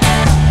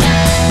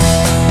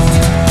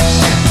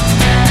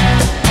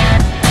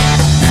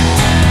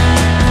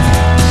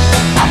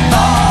 I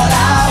thought I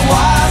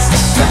was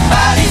the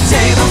body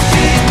table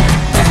king,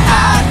 but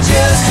I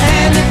just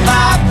handed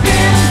my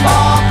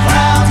pinball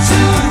crown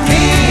to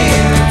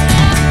him.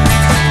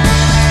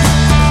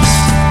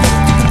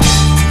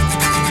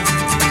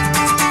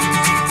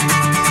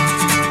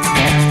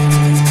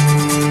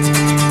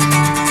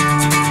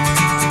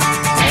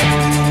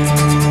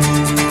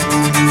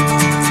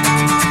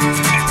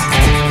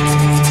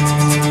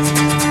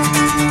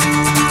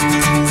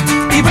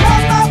 Even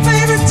on my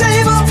favorite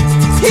table,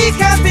 he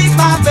can't beat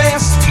my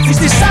best. His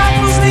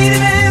disciples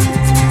needed him,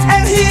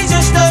 and he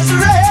just does the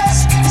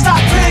rest. He's got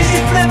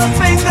crazy flipper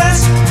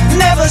fingers,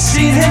 never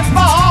seen him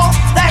fall.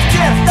 That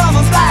deaf, dumb,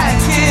 and blind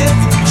kid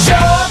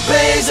sure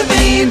plays a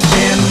mean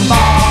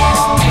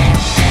pinball.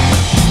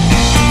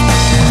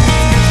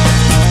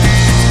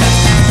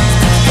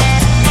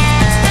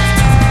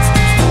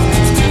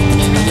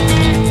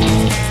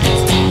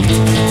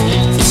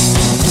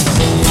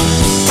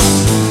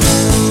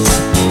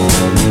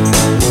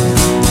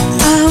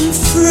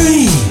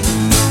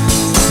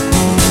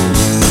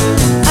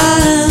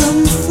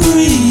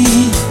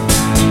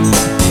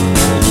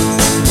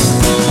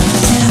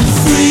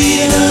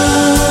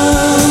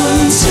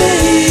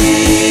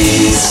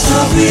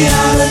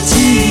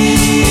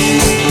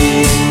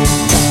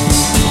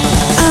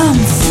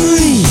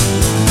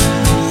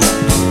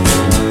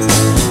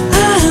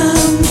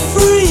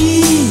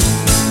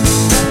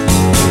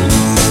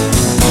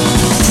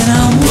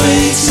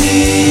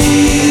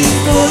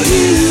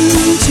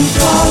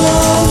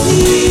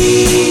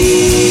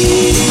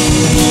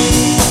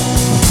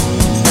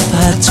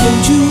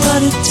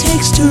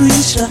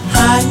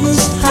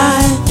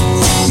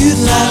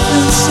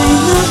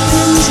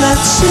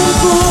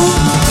 simple.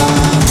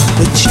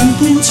 But you've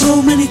been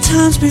told many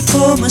times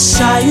before,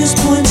 Messiah's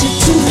pointed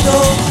to the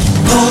door.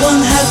 No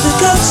one had the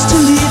guts to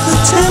leave the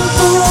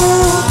temple.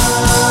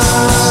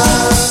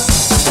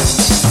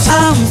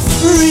 I'm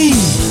free.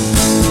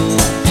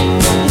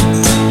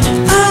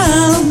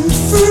 I'm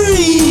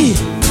free.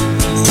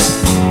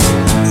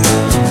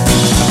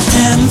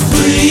 And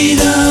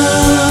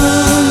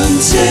freedom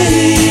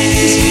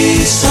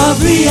tastes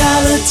of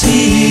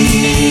reality.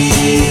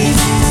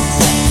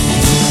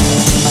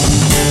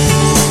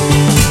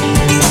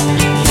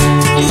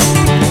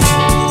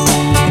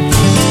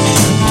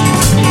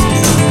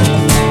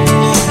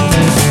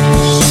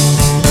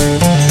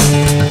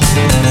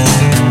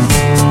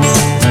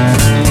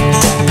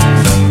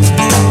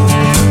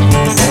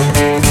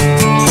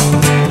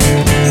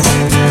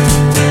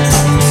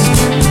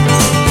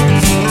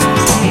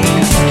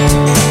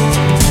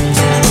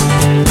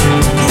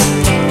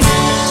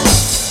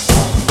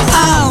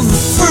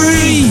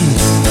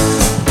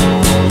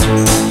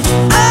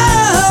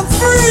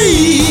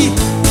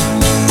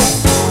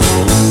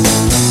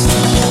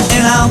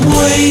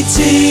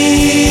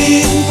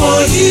 Waiting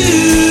for you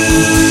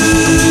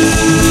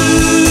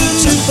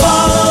to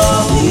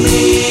follow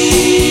me.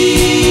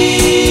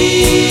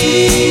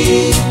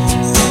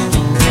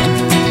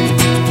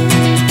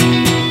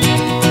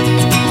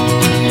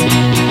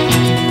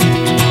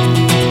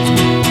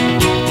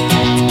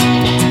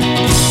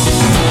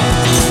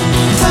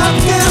 How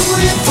can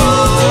we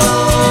follow?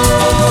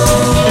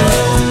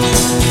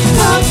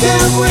 How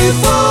can we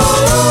follow?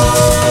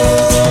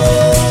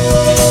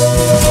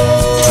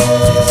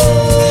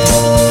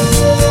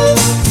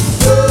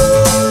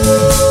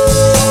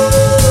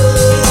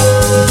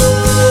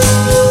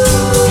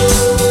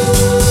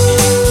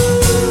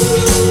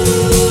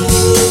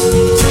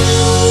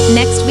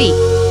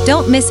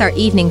 Don't miss our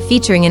evening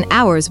featuring an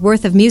hour's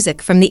worth of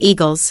music from the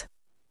Eagles.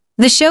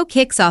 The show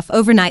kicks off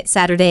overnight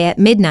Saturday at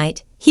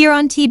midnight, here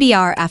on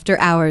TBR After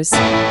Hours.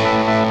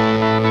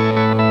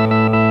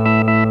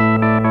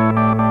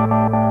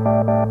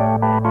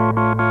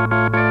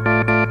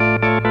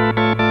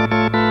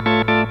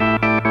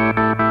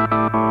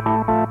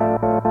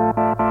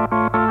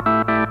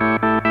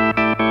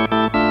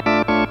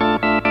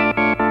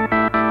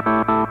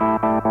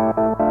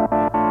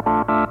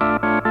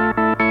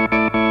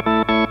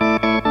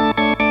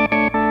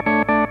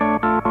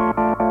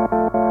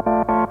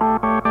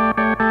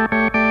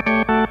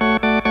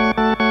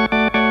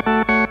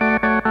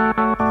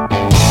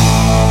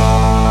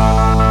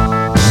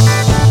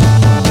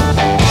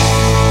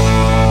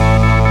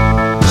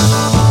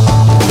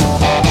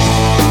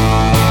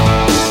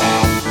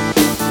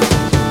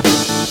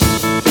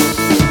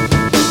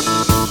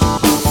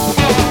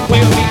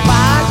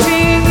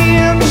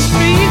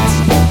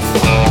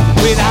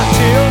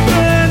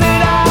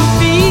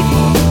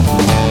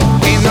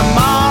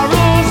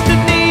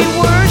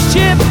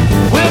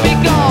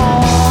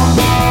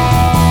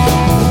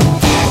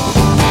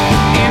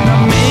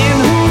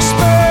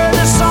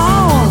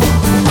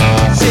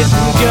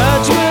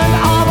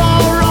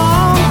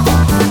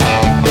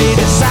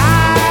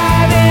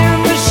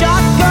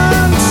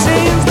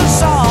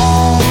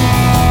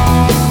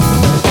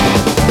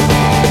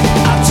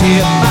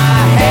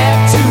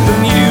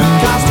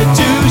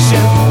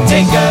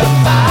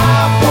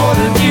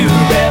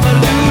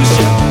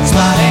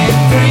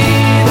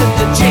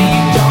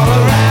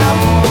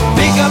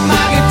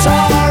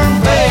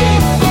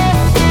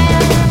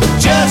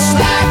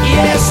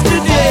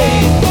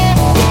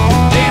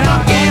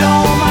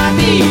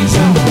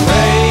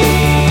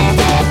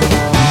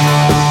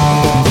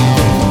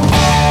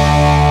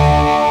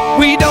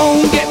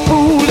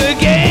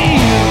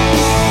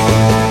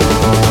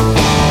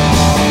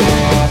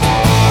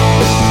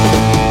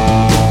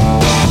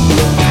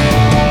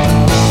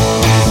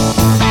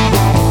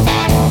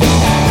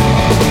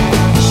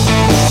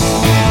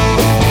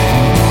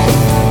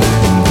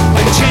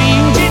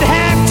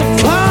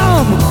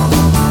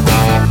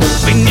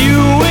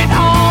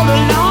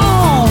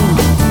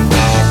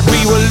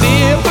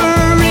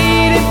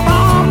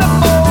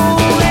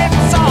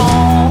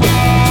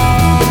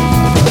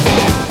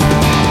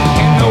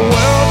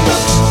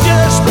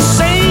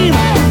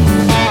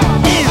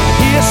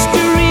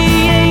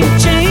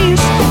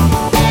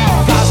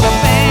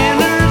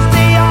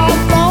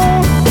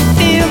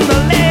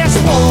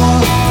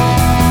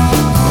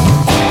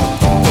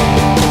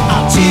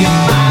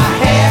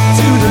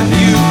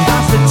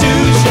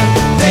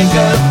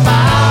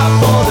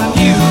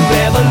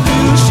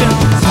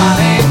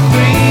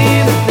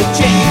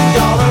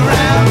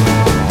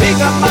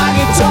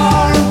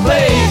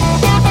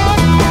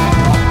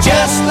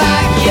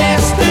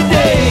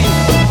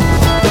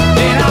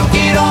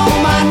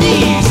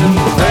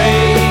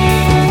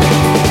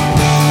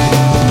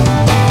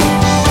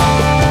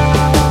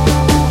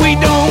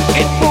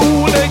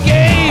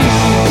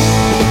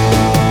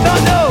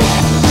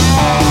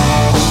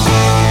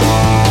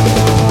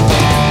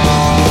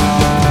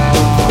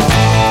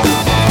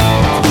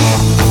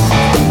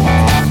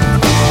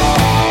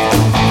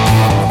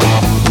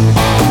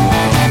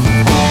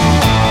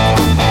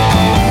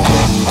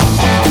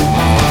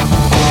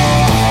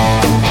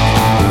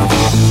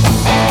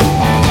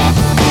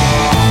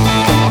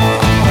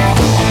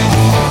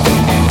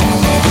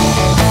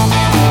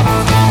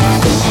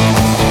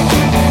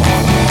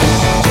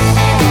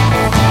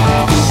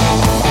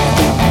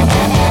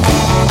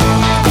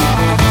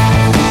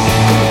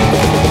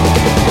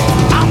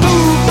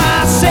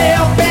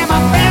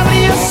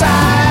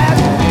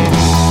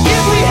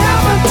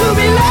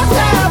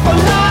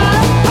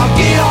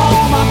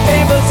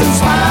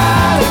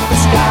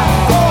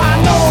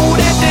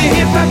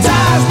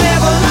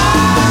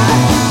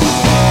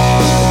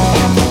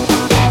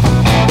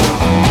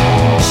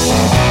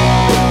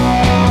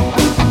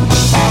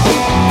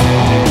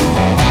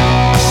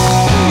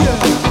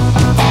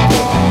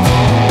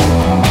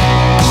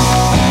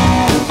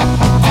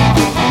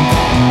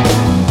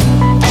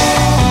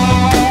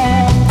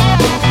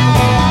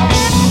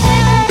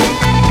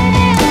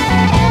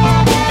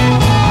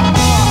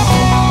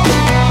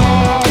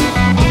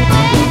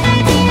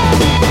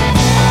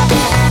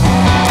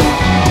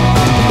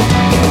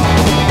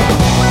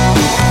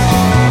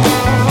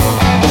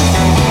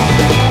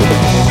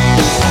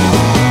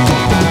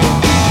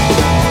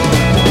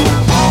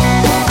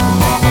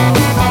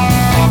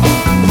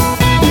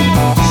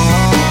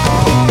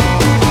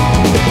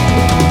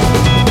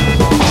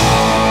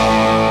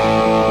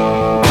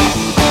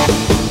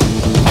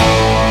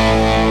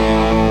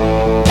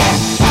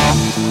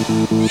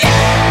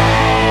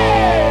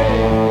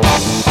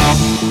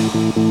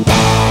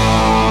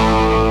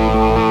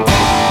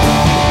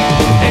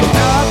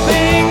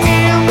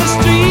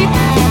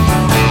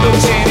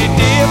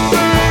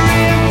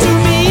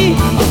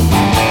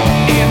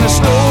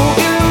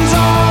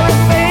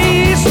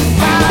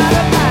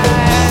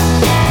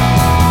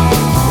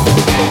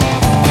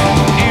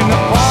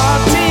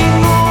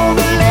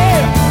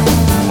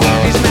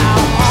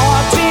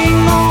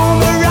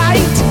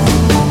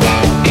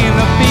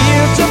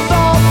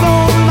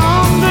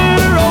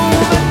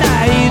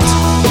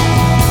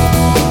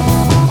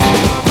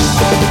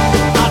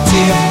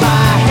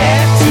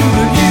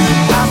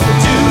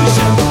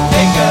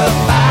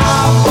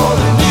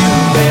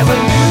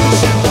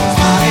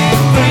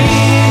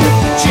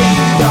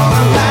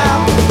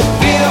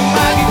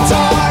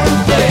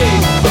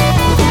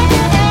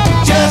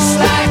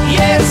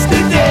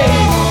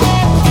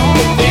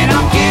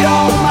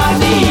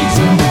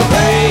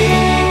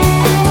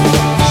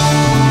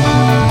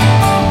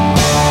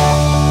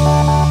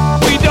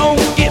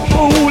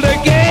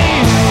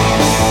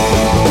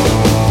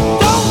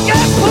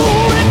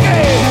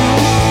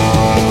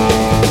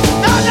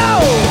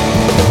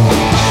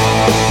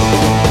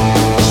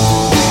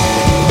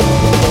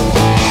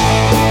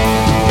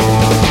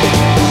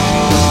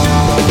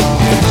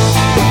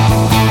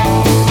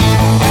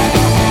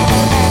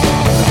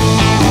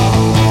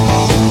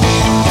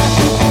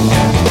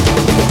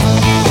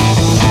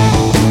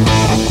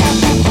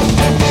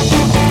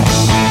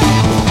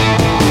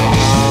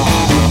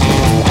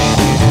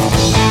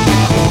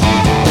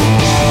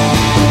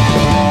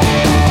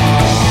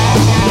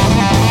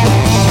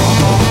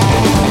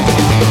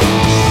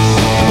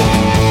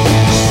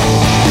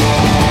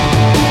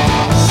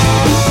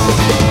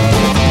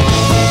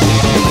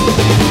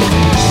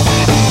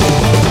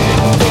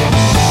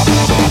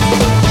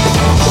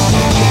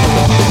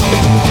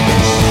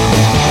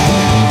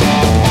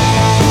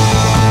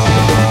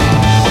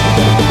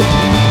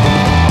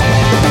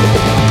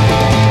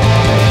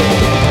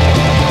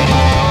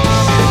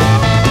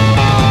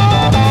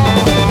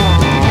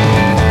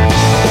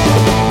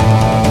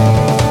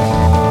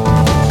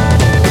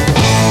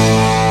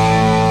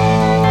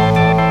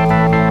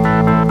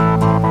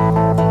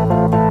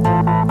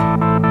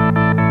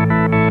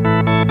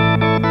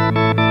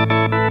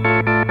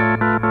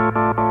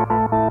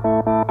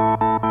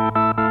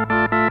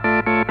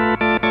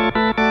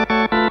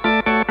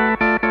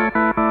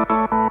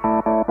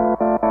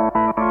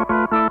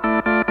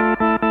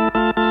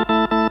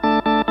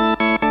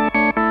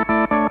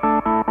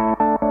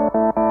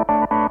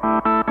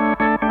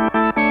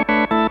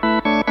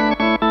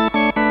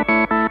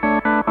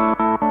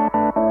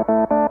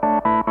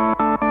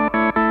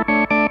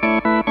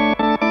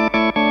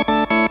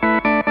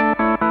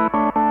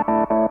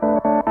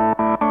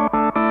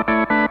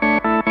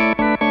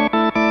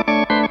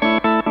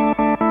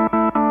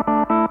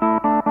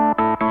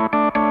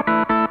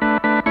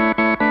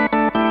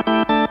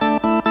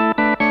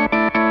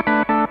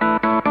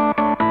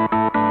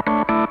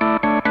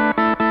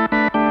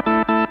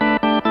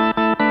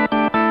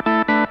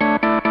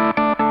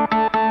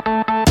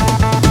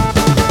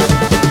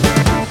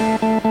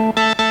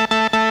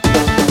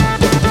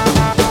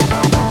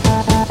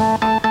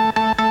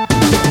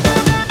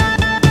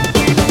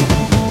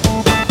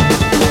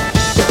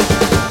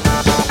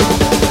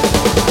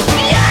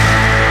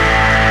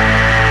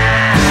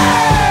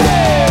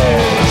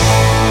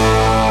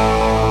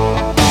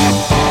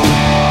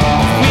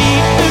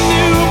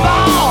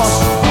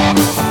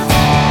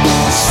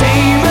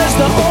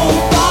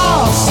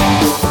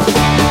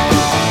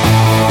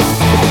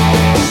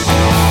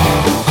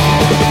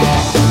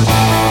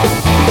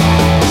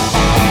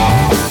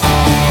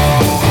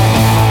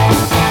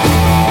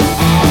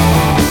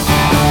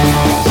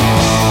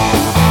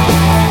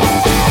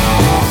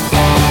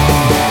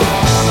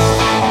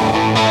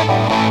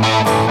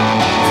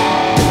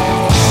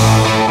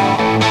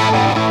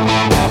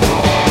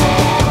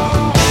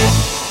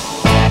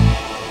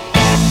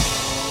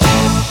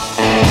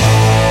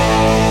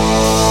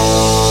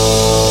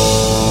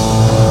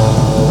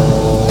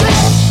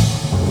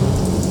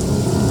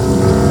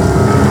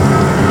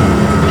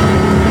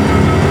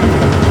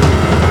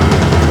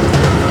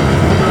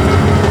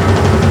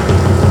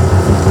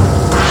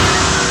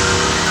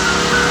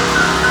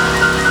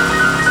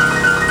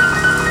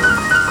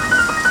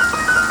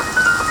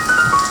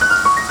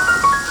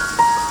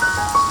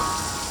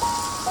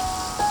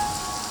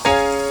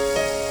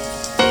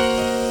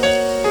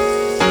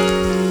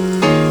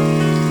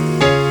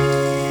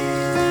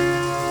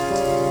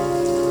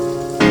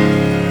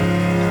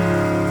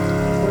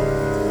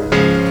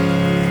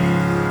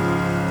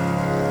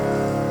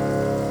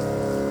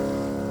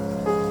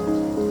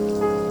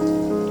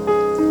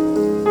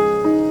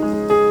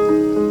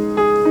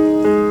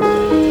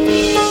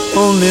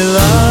 Only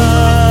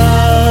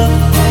love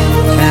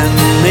can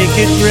make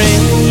it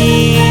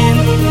rain,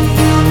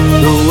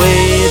 the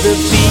way the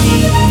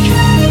beach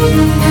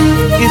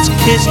is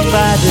kissed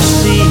by the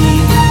sea.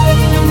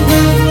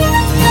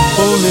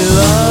 Only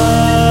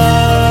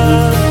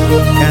love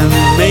can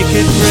make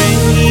it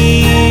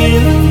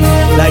rain,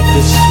 like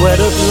the sweat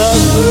of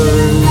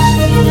lovers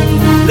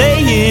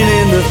laying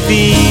in the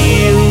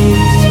fields.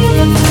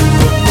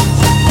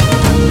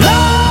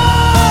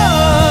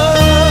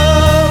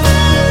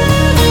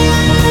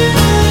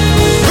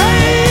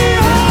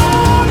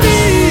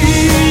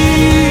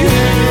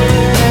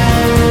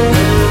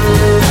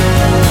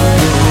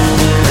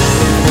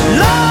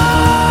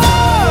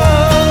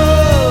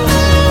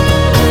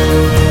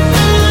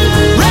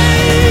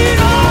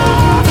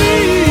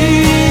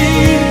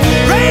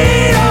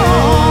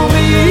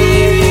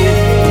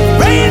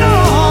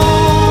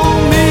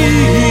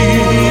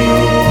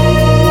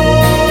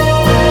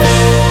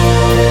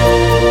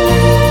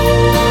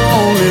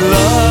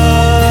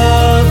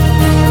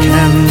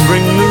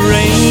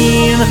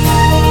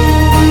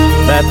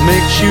 That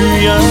makes you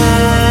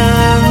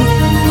yearn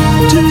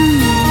to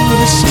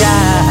the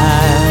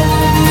sky.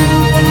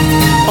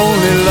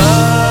 Only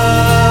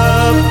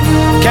love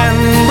can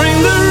bring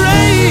the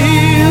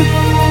rain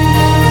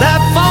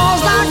that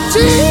falls like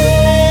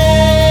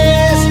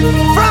tears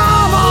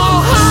from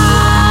on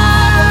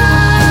high.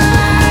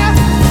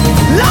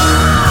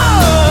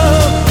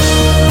 Love,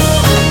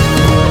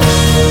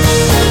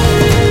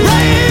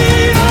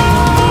 rain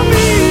on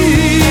me,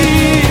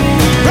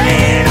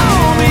 rain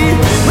on me,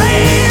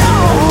 rain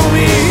on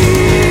me.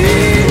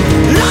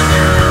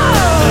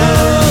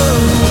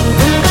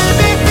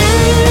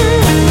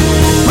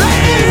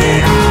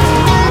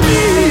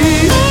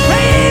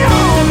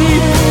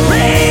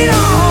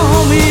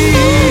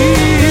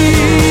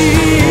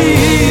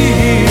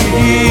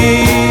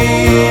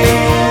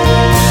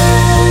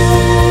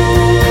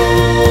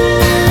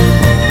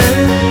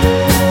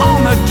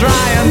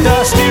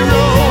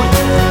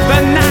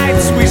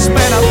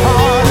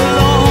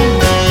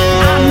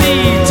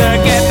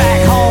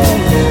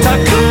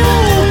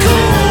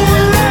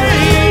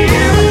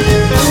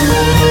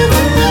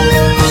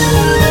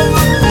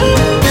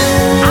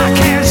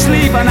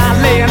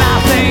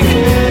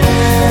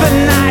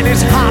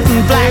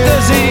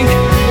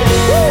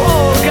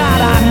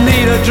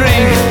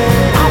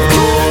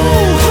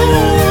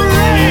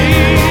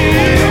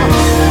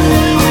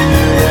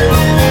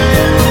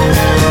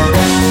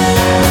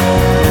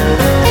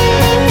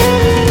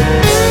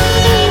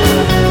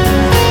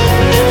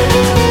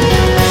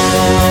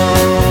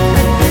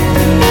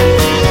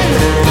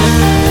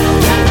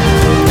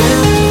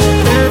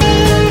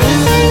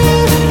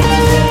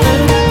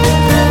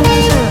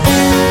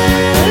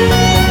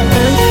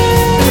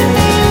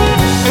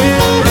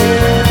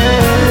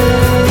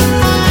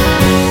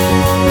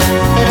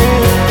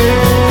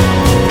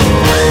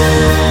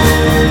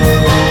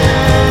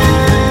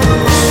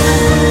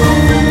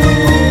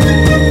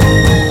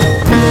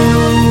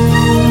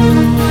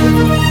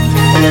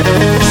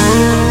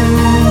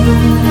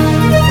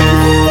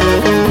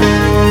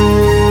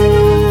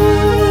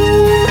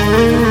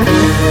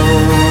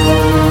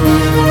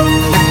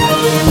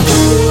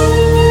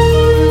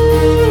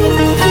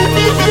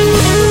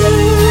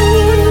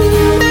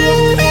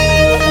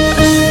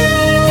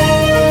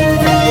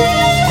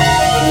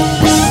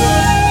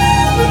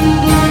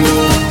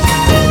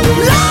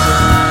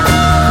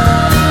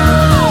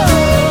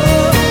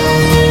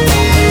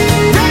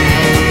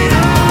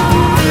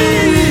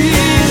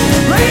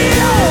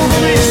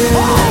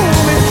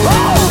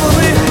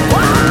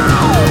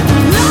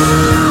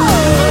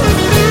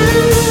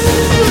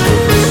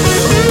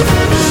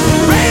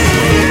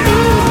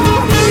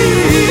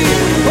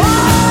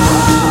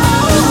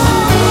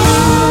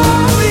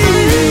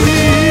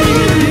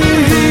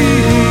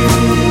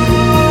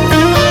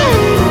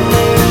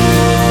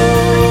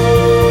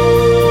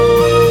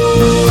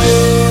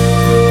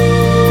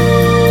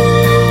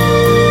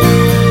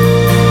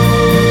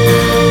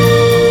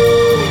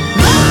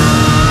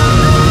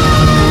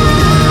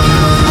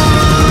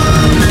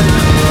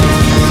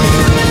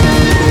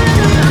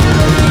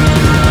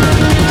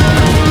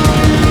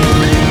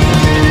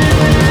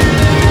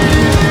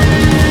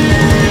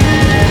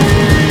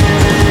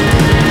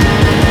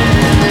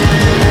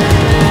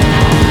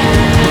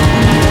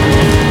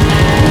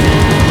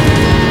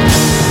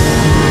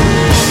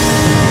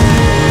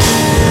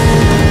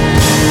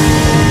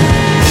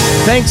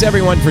 Thanks,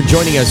 everyone, for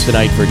joining us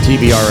tonight for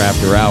TBR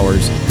After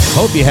Hours.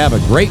 Hope you have a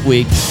great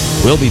week.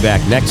 We'll be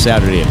back next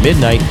Saturday at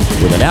midnight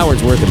with an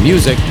hour's worth of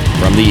music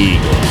from the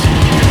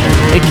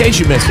Eagles. In case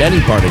you missed any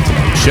part of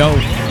tonight's show,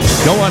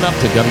 go on up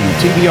to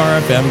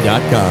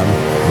WTBRFM.com,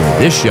 where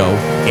this show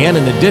and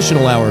an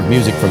additional hour of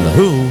music from The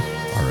Who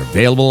are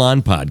available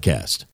on podcast.